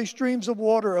same way streams of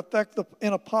water affect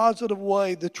in a positive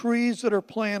way the trees that are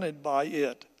planted by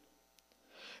it.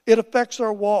 It affects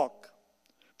our walk,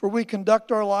 for we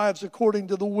conduct our lives according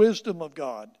to the wisdom of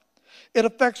God. It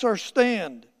affects our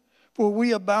stand, for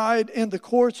we abide in the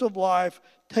course of life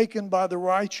taken by the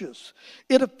righteous.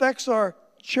 It affects our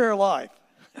chair life.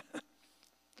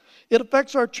 It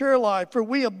affects our chair life, for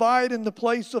we abide in the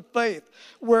place of faith,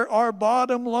 where our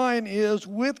bottom line is,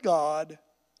 with God,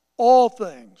 all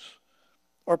things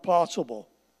are possible.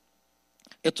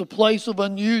 It's a place of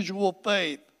unusual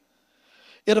faith.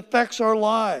 It affects our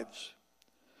lives.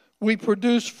 We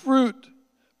produce fruit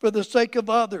for the sake of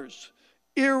others,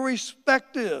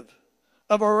 irrespective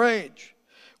of our age.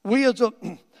 We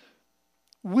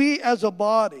as a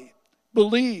body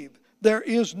believe there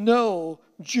is no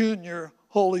junior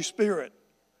Holy Spirit.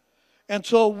 And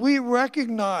so we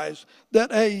recognize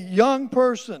that a young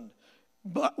person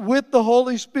with the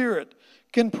Holy Spirit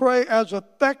can pray as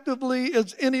effectively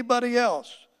as anybody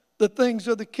else the things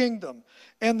of the kingdom.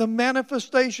 And the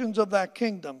manifestations of that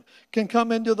kingdom can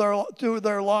come into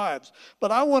their lives.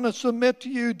 But I want to submit to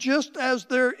you, just as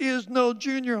there is no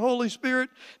junior Holy Spirit,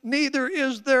 neither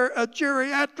is there a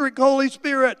geriatric Holy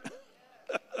Spirit.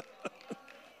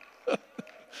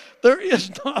 There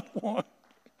is not one.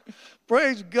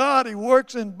 Praise God, He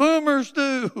works in boomers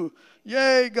too.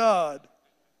 Yay, God.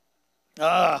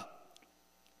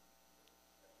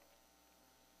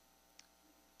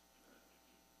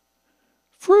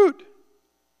 Fruit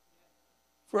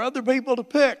for other people to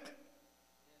pick.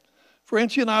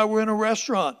 Francie and I were in a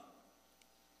restaurant.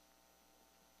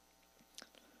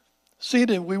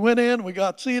 Seated. We went in, we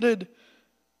got seated.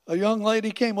 A young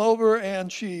lady came over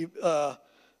and she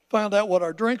found out what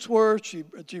our drinks were. She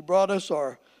brought us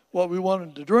what we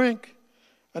wanted to drink.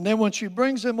 And then when she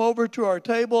brings them over to our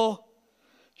table,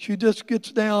 she just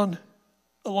gets down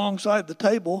alongside the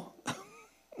table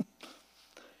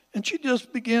and she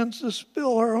just begins to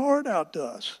spill her heart out to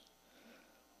us.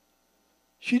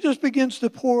 She just begins to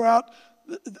pour out.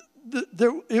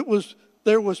 There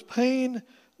was pain,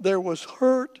 there was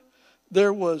hurt,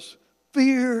 there was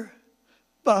fear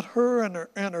about her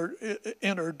and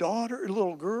her daughter, her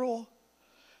little girl.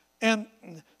 And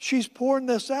she's pouring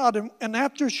this out. And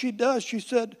after she does, she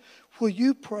said, "Will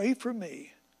you pray for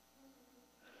me?"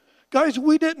 Guys,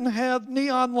 we didn't have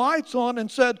neon lights on and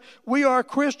said, "We are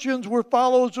Christians, we're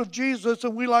followers of Jesus,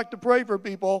 and we like to pray for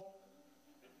people."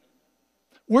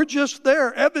 We're just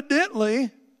there.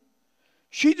 Evidently,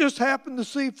 she just happened to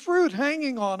see fruit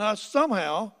hanging on us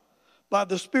somehow by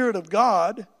the Spirit of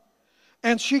God,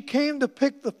 and she came to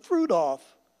pick the fruit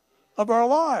off of our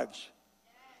lives.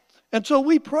 And so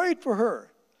we prayed for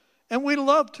her, and we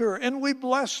loved her, and we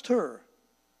blessed her.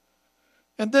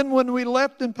 And then when we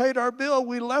left and paid our bill,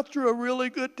 we left her a really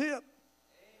good tip.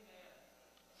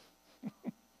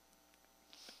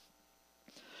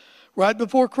 Right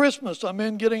before Christmas, I'm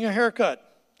in getting a haircut.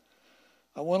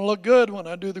 I want to look good when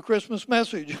I do the Christmas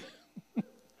message.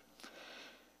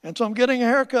 And so I'm getting a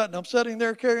haircut, and I'm sitting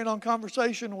there carrying on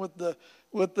conversation with the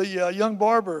young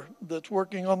barber that's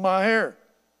working on my hair,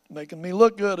 making me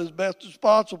look good as best as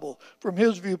possible from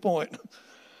his viewpoint.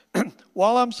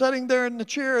 While I'm sitting there in the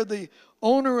chair, the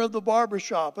owner of the barber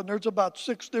shop, and there's about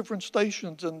 6 different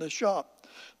stations in this shop,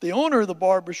 the owner of the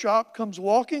barber shop comes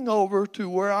walking over to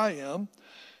where I am.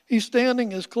 He's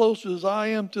standing as close as I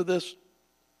am to this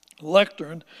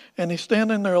lectern, and he's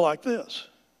standing there like this.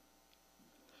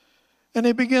 And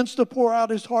he begins to pour out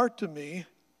his heart to me,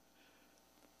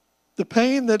 the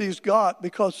pain that he's got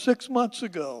because 6 months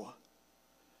ago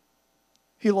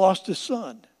he lost his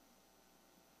son,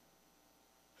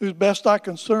 whose best I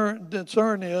can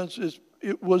discern is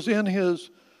it was in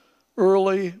his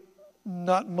early,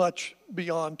 not much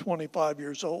beyond 25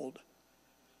 years old.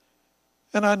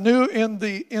 And I knew in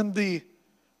the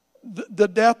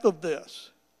depth of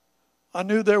this, I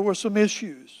knew there were some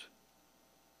issues.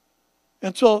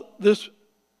 And so this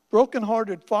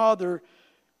brokenhearted father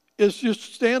is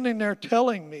just standing there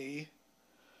telling me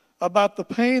about the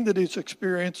pain that he's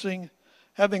experiencing,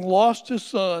 having lost his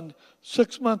son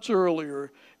 6 months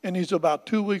earlier, and he's about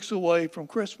 2 weeks away from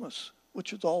Christmas,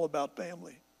 which is all about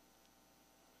family.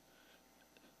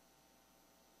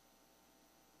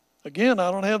 Again, I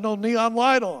don't have no neon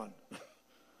light on.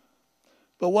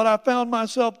 But what I found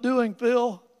myself doing,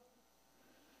 Phil,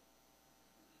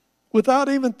 without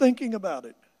even thinking about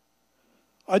it,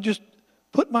 I just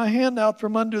put my hand out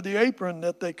from under the apron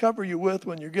that they cover you with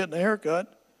when you're getting a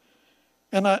haircut,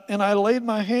 and I laid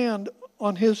my hand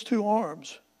on his 2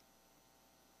 arms.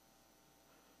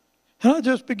 And I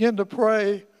just began to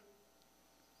pray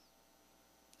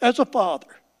as a father,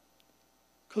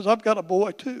 because I've got a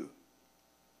boy too.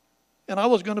 And I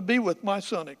was going to be with my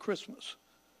son at Christmas.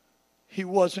 He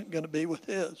wasn't going to be with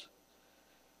his.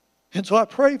 And so I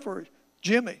pray for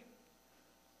Jimmy.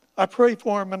 I pray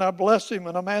for him and I bless him,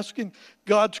 and I'm asking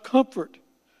God's comfort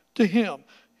to him,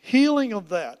 healing of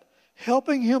that,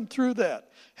 helping him through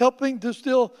that, helping to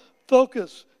still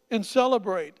focus and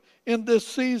celebrate in this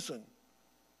season.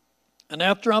 And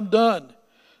after I'm done,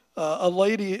 a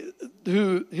lady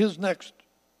who his next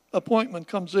appointment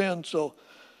comes in, so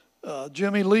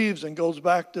Jimmy leaves and goes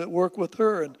back to work with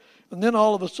her. And then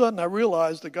all of a sudden I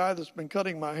realize the guy that's been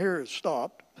cutting my hair has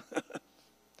stopped.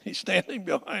 He's standing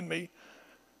behind me.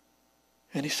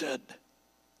 And he said,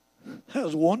 "That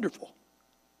was wonderful.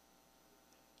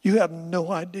 You have no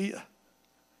idea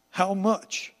how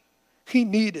much he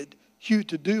needed you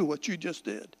to do what you just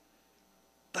did.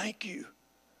 Thank you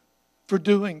for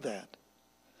doing that."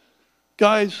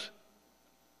 Guys,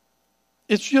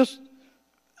 it's just,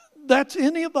 that's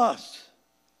any of us.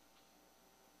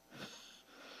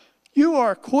 you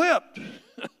are equipped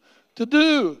to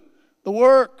do the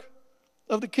work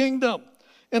of the kingdom.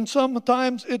 And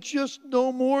sometimes it's just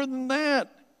no more than that.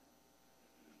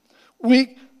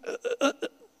 And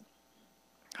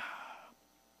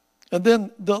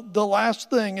then the last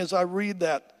thing as I read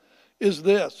that is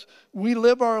this. We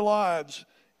live our lives.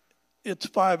 It's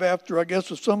 5 after. I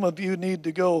guess if some of you need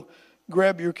to go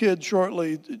grab your kids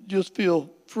shortly, just feel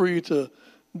free to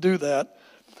do that.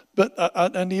 But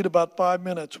I need about 5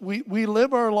 minutes. We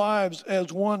live our lives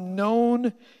as one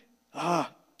known.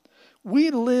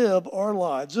 We live our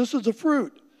lives. This is a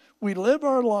fruit. We live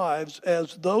our lives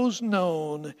as those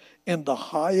known in the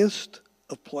highest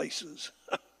of places.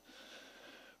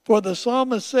 For the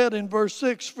psalmist said in verse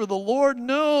 6, for the Lord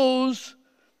knows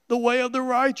the way of the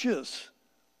righteous.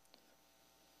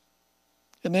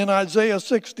 And then Isaiah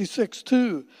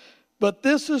 66:2, but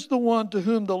this is the one to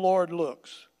whom the Lord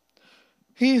looks.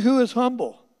 He who is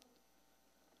humble,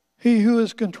 he who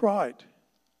is contrite,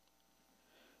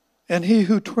 and he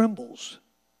who trembles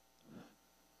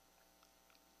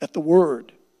at the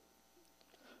word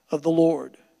of the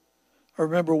Lord. I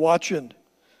remember watching,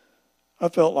 I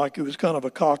felt like he was kind of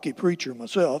a cocky preacher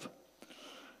myself,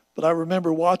 but I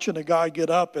remember watching a guy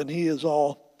get up and he is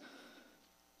all,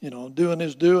 doing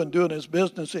his due and doing his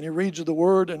business, and he reads the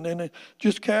word and then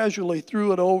just casually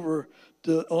threw it over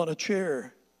on a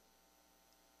chair.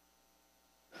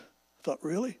 I thought,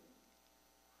 really?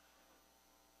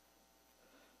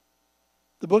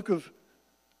 The book of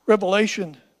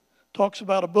Revelation talks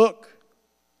about a book.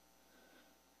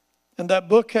 And that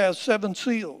book has 7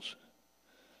 seals.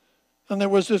 And there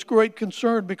was this great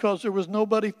concern because there was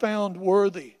nobody found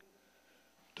worthy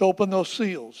to open those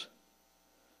seals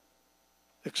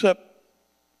except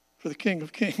for the King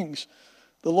of Kings,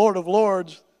 the Lord of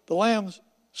Lords, the Lamb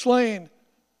slain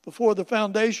before the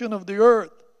foundation of the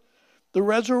earth, the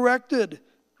resurrected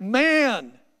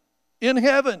man in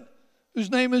heaven whose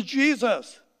name is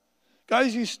Jesus.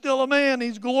 Guys, he's still a man.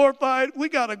 He's glorified. We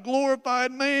got a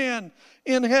glorified man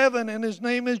in heaven, and his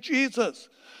name is Jesus.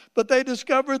 But they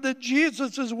discovered that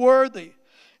Jesus is worthy.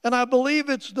 And I believe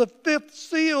it's the 5th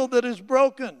seal that is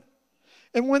broken.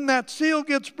 And when that seal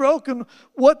gets broken,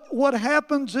 what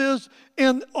happens is,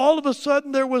 and all of a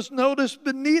sudden there was notice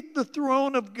beneath the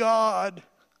throne of God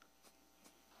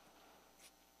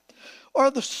are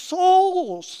the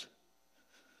souls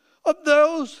of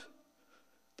those,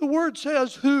 the word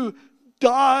says, who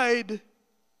died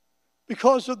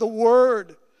because of the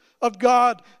word of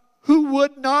God, who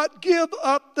would not give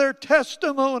up their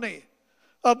testimony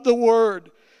of the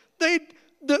word. The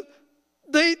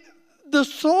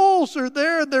souls are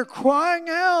there and they're crying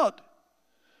out.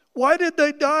 Why did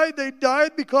they die? They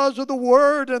died because of the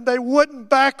word and they wouldn't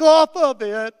back off of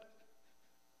it.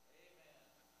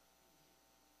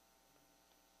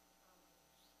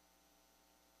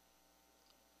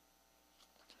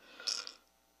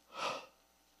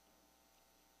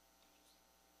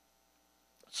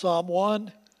 Psalm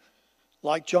 1,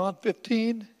 like John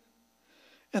 15,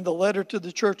 and the letter to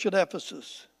the church at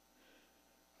Ephesus.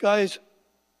 Guys,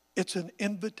 it's an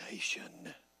invitation.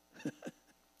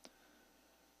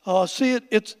 See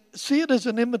it as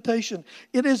an invitation.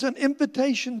 It is an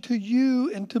invitation to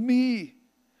you and to me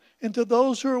and to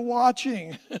those who are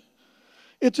watching.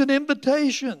 It's an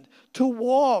invitation to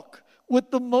walk with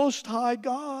the Most High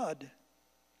God.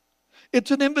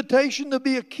 It's an invitation to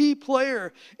be a key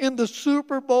player in the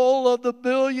Super Bowl of the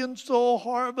billion-soul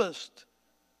harvest.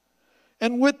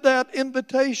 And with that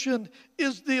invitation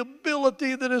is the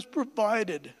ability that is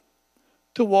provided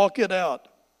to walk it out.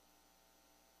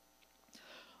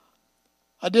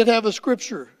 I did have a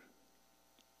scripture.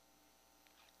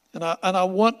 And I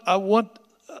want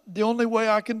the only way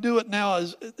I can do it now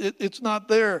is it's not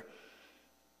there.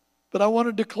 But I want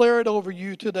to declare it over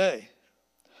you today.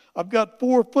 I've got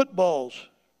 4 footballs.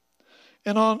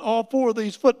 And on all 4 of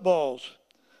these footballs,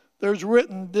 there's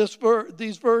written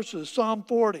these verses, Psalm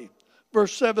 40,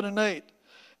 verse 7 and 8.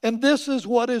 And this is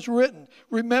what is written.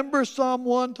 Remember Psalm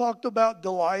 1 talked about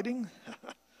delighting?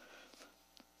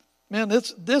 Man,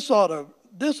 this ought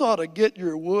to get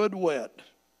your wood wet.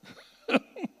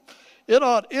 It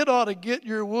ought to get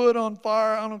your wood on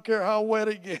fire. I don't care how wet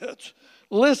it gets.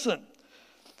 Listen.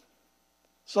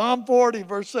 Psalm 40,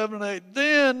 verse 7 and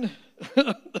 8.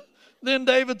 Then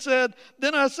David said,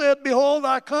 then I said, behold,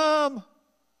 I come.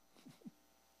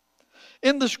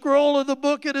 In the scroll of the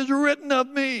book it is written of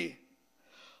me,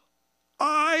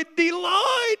 I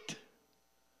delight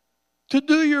to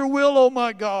do your will, O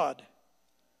my God.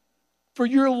 For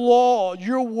your law,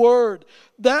 your word,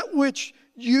 that which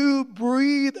you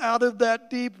breathe out of that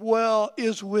deep well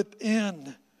is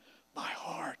within my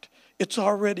heart. It's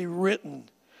already written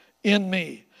in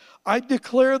me. I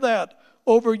declare that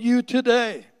over you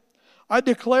today. I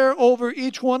declare over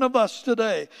each one of us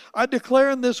today. I declare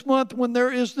in this month when there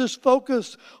is this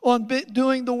focus on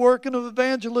doing the work of an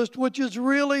evangelist, which is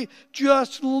really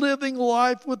just living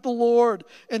life with the Lord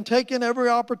and taking every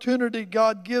opportunity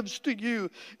God gives to you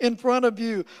in front of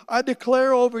you. I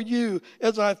declare over you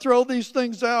as I throw these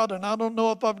things out, and I don't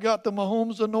know if I've got the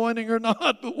Mahomes anointing or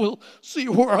not, but we'll see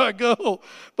where I go.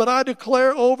 But I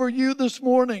declare over you this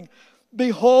morning,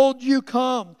 behold, you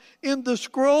come. In the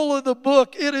scroll of the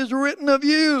book, it is written of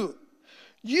you.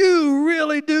 You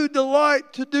really do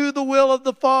delight to do the will of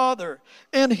the Father,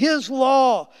 and His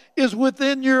law is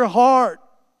within your heart.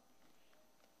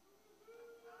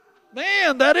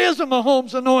 Man, that is a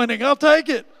Mahomes anointing. I'll take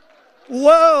it.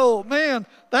 Whoa, man,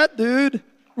 that dude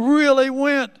really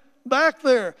went back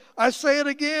there. I say it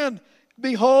again.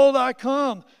 Behold, I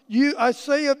come. I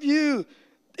say of you,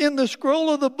 in the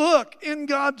scroll of the book, in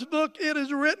God's book, it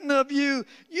is written of you.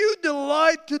 You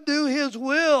delight to do His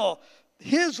will.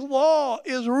 His law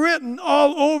is written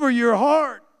all over your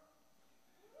heart.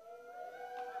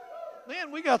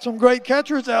 Man, we got some great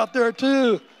catchers out there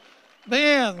too.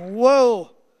 Man,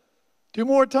 whoa. 2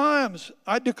 more times.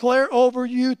 I declare over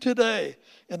you today,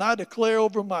 and I declare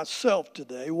over myself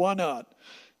today. Why not?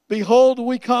 Behold,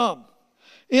 we come.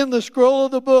 In the scroll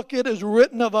of the book, it is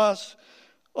written of us.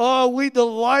 Oh, we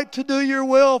delight to do your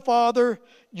will, Father.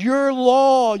 Your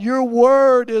law, your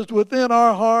word is within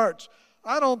our hearts.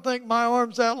 I don't think my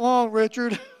arm's that long,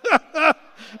 Richard,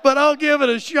 but I'll give it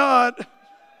a shot.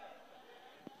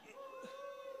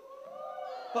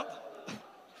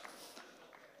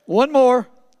 One more.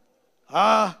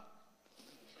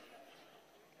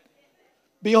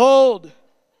 Behold,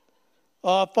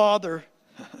 Father,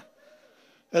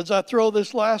 as I throw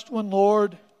this last one,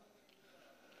 Lord,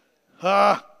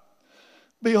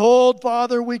 behold,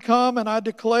 Father, we come and I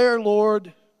declare,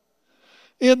 Lord,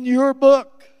 in your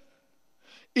book,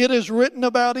 it is written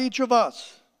about each of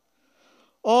us.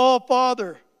 Oh,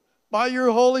 Father, by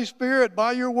your Holy Spirit,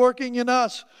 by your working in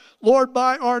us, Lord,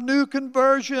 by our new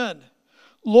conversion,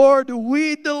 Lord,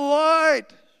 we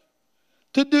delight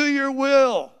to do your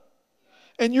will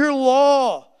and your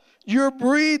law, your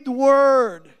breathed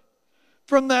word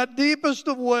from that deepest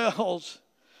of wells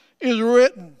is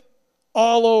written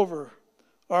all over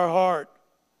our heart.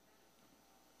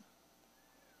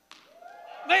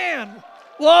 Man,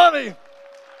 Lonnie.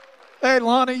 Hey,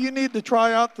 Lonnie, you need to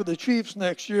try out for the Chiefs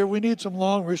next year. We need some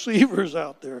long receivers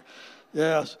out there.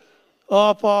 Yes.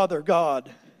 Oh, Father God.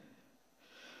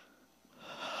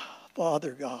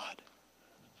 Father God.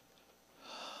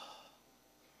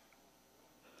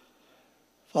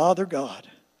 Father God.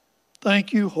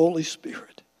 Thank you, Holy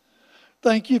Spirit.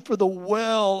 Thank you for the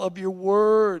well of your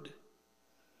word.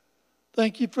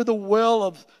 Thank you for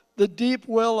the deep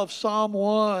well of Psalm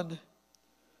 1.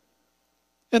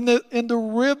 And the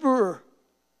river,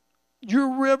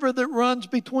 your river that runs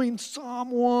between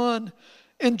Psalm 1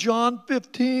 and John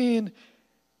 15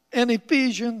 and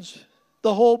Ephesians,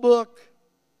 the whole book,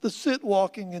 the sit,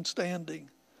 walking, and standing.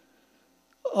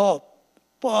 Oh,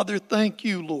 Father, thank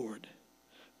you, Lord.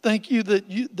 Thank you that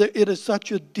it is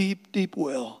such a deep, deep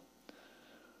well.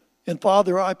 And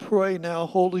Father, I pray now,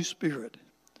 Holy Spirit,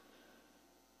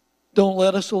 don't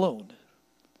let us alone.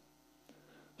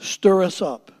 Stir us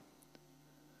up.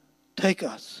 Take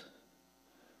us.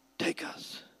 Take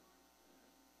us.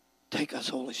 Take us,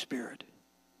 Holy Spirit,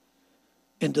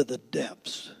 into the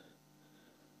depths,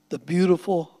 the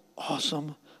beautiful,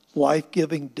 awesome,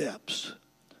 life-giving depths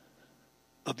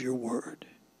of your word.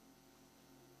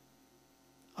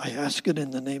 I ask it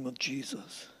in the name of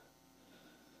Jesus.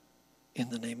 In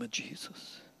the name of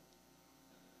Jesus.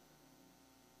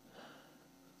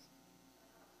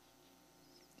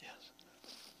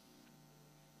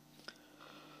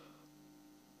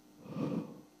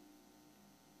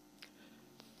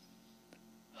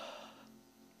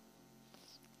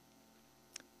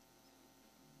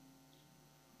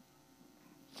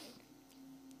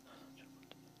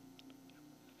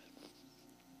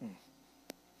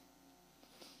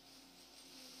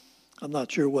 I'm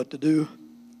not sure what to do.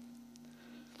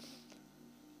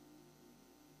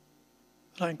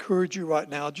 But I encourage you right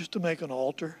now just to make an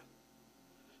altar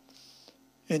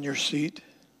in your seat.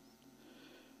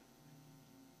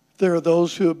 If there are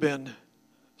those who have been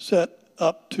set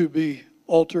up to be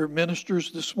altar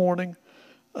ministers this morning,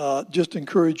 just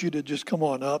encourage you to just come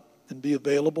on up and be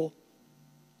available.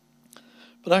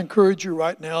 But I encourage you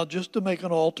right now just to make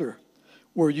an altar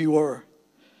where you are.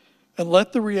 And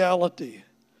let the reality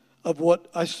of what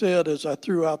I said as I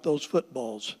threw out those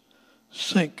footballs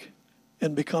sink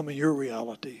and become your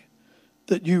reality.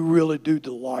 That you really do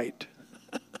delight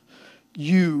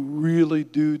you really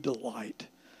do delight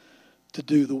to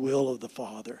do the will of the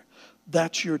Father.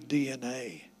 That's your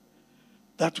DNA.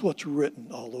 That's what's written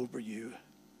all over you.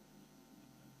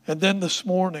 And then this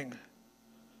morning,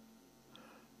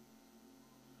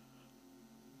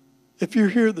 if you're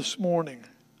here this morning,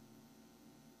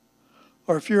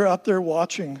 or if you're out there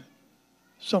watching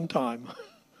sometime,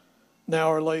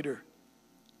 now or later,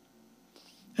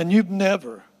 and you've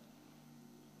never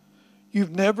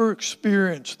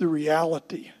experienced the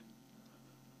reality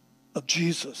of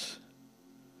Jesus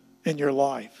in your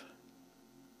life.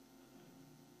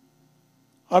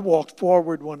 I walked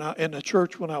forward in a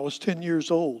church when I was 10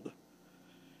 years old.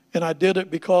 And I did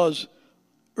it because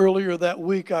earlier that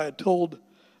week I had told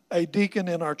a deacon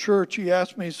in our church, he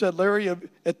asked me, he said, Larry,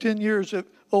 at 10 years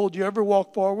old, you ever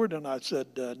walk forward? And I said,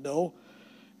 no.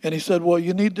 And he said, well,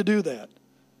 you need to do that.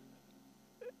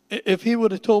 If he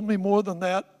would have told me more than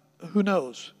that, who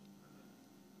knows?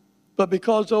 But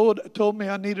because Owen told me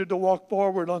I needed to walk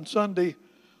forward on Sunday,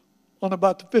 on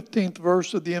about the 15th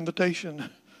verse of the invitation,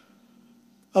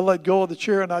 I let go of the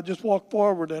chair and I just walked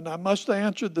forward. And I must have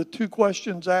answered the 2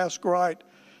 questions asked right,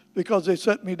 because they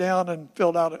set me down and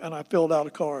I filled out a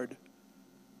card.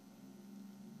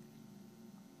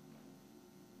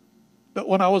 But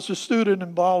when I was a student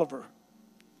in Bolivar,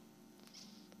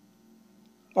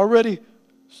 already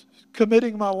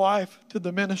committing my life to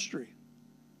the ministry,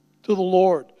 to the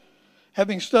Lord,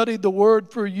 having studied the Word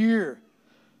for a year,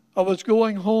 I was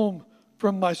going home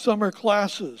from my summer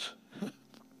classes.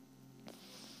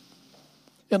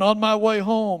 And on my way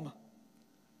home,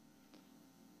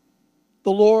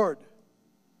 the Lord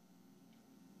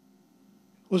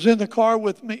was in the car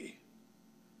with me.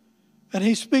 And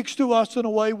He speaks to us in a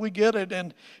way we get it.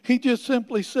 And He just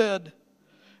simply said,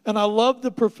 and I love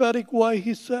the prophetic way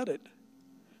He said it.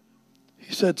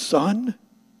 He said, son,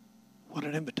 what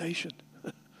an invitation.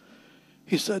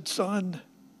 He said, son,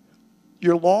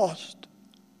 you're lost.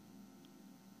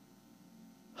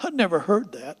 I'd never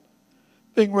heard that.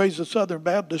 Being raised a Southern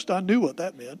Baptist, I knew what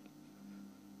that meant.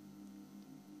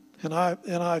 And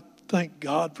I thank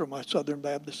God for my Southern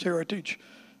Baptist heritage,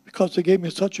 because they gave me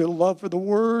such a love for the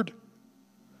Word.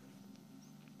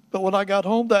 But when I got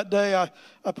home that day, I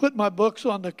put my books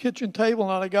on the kitchen table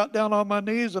and I got down on my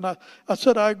knees and I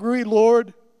said, I agree,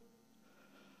 Lord.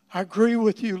 I agree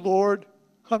with you, Lord.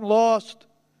 I'm lost.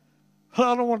 But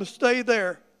I don't want to stay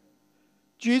there.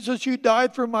 Jesus, you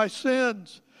died for my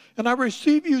sins. And I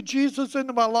receive you, Jesus,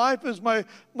 into my life as my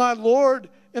Lord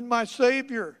and my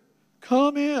Savior.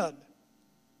 Come in.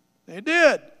 They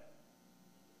did.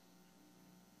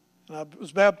 And I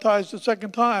was baptized the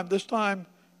second time, this time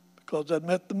because I'd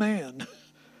met the man,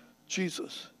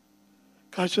 Jesus.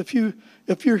 Guys, if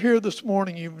you're here this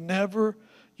morning,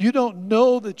 you don't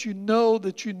know that you know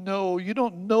that you know, you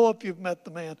don't know if you've met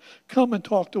the man, come and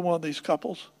talk to one of these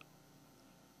couples.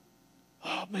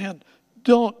 Oh man,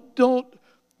 don't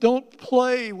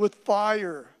play with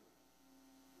fire.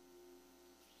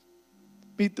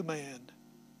 Meet the man.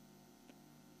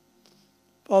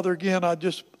 Father, again, I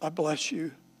bless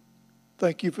you.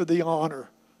 Thank you for the honor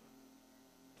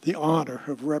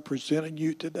of representing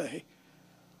you today.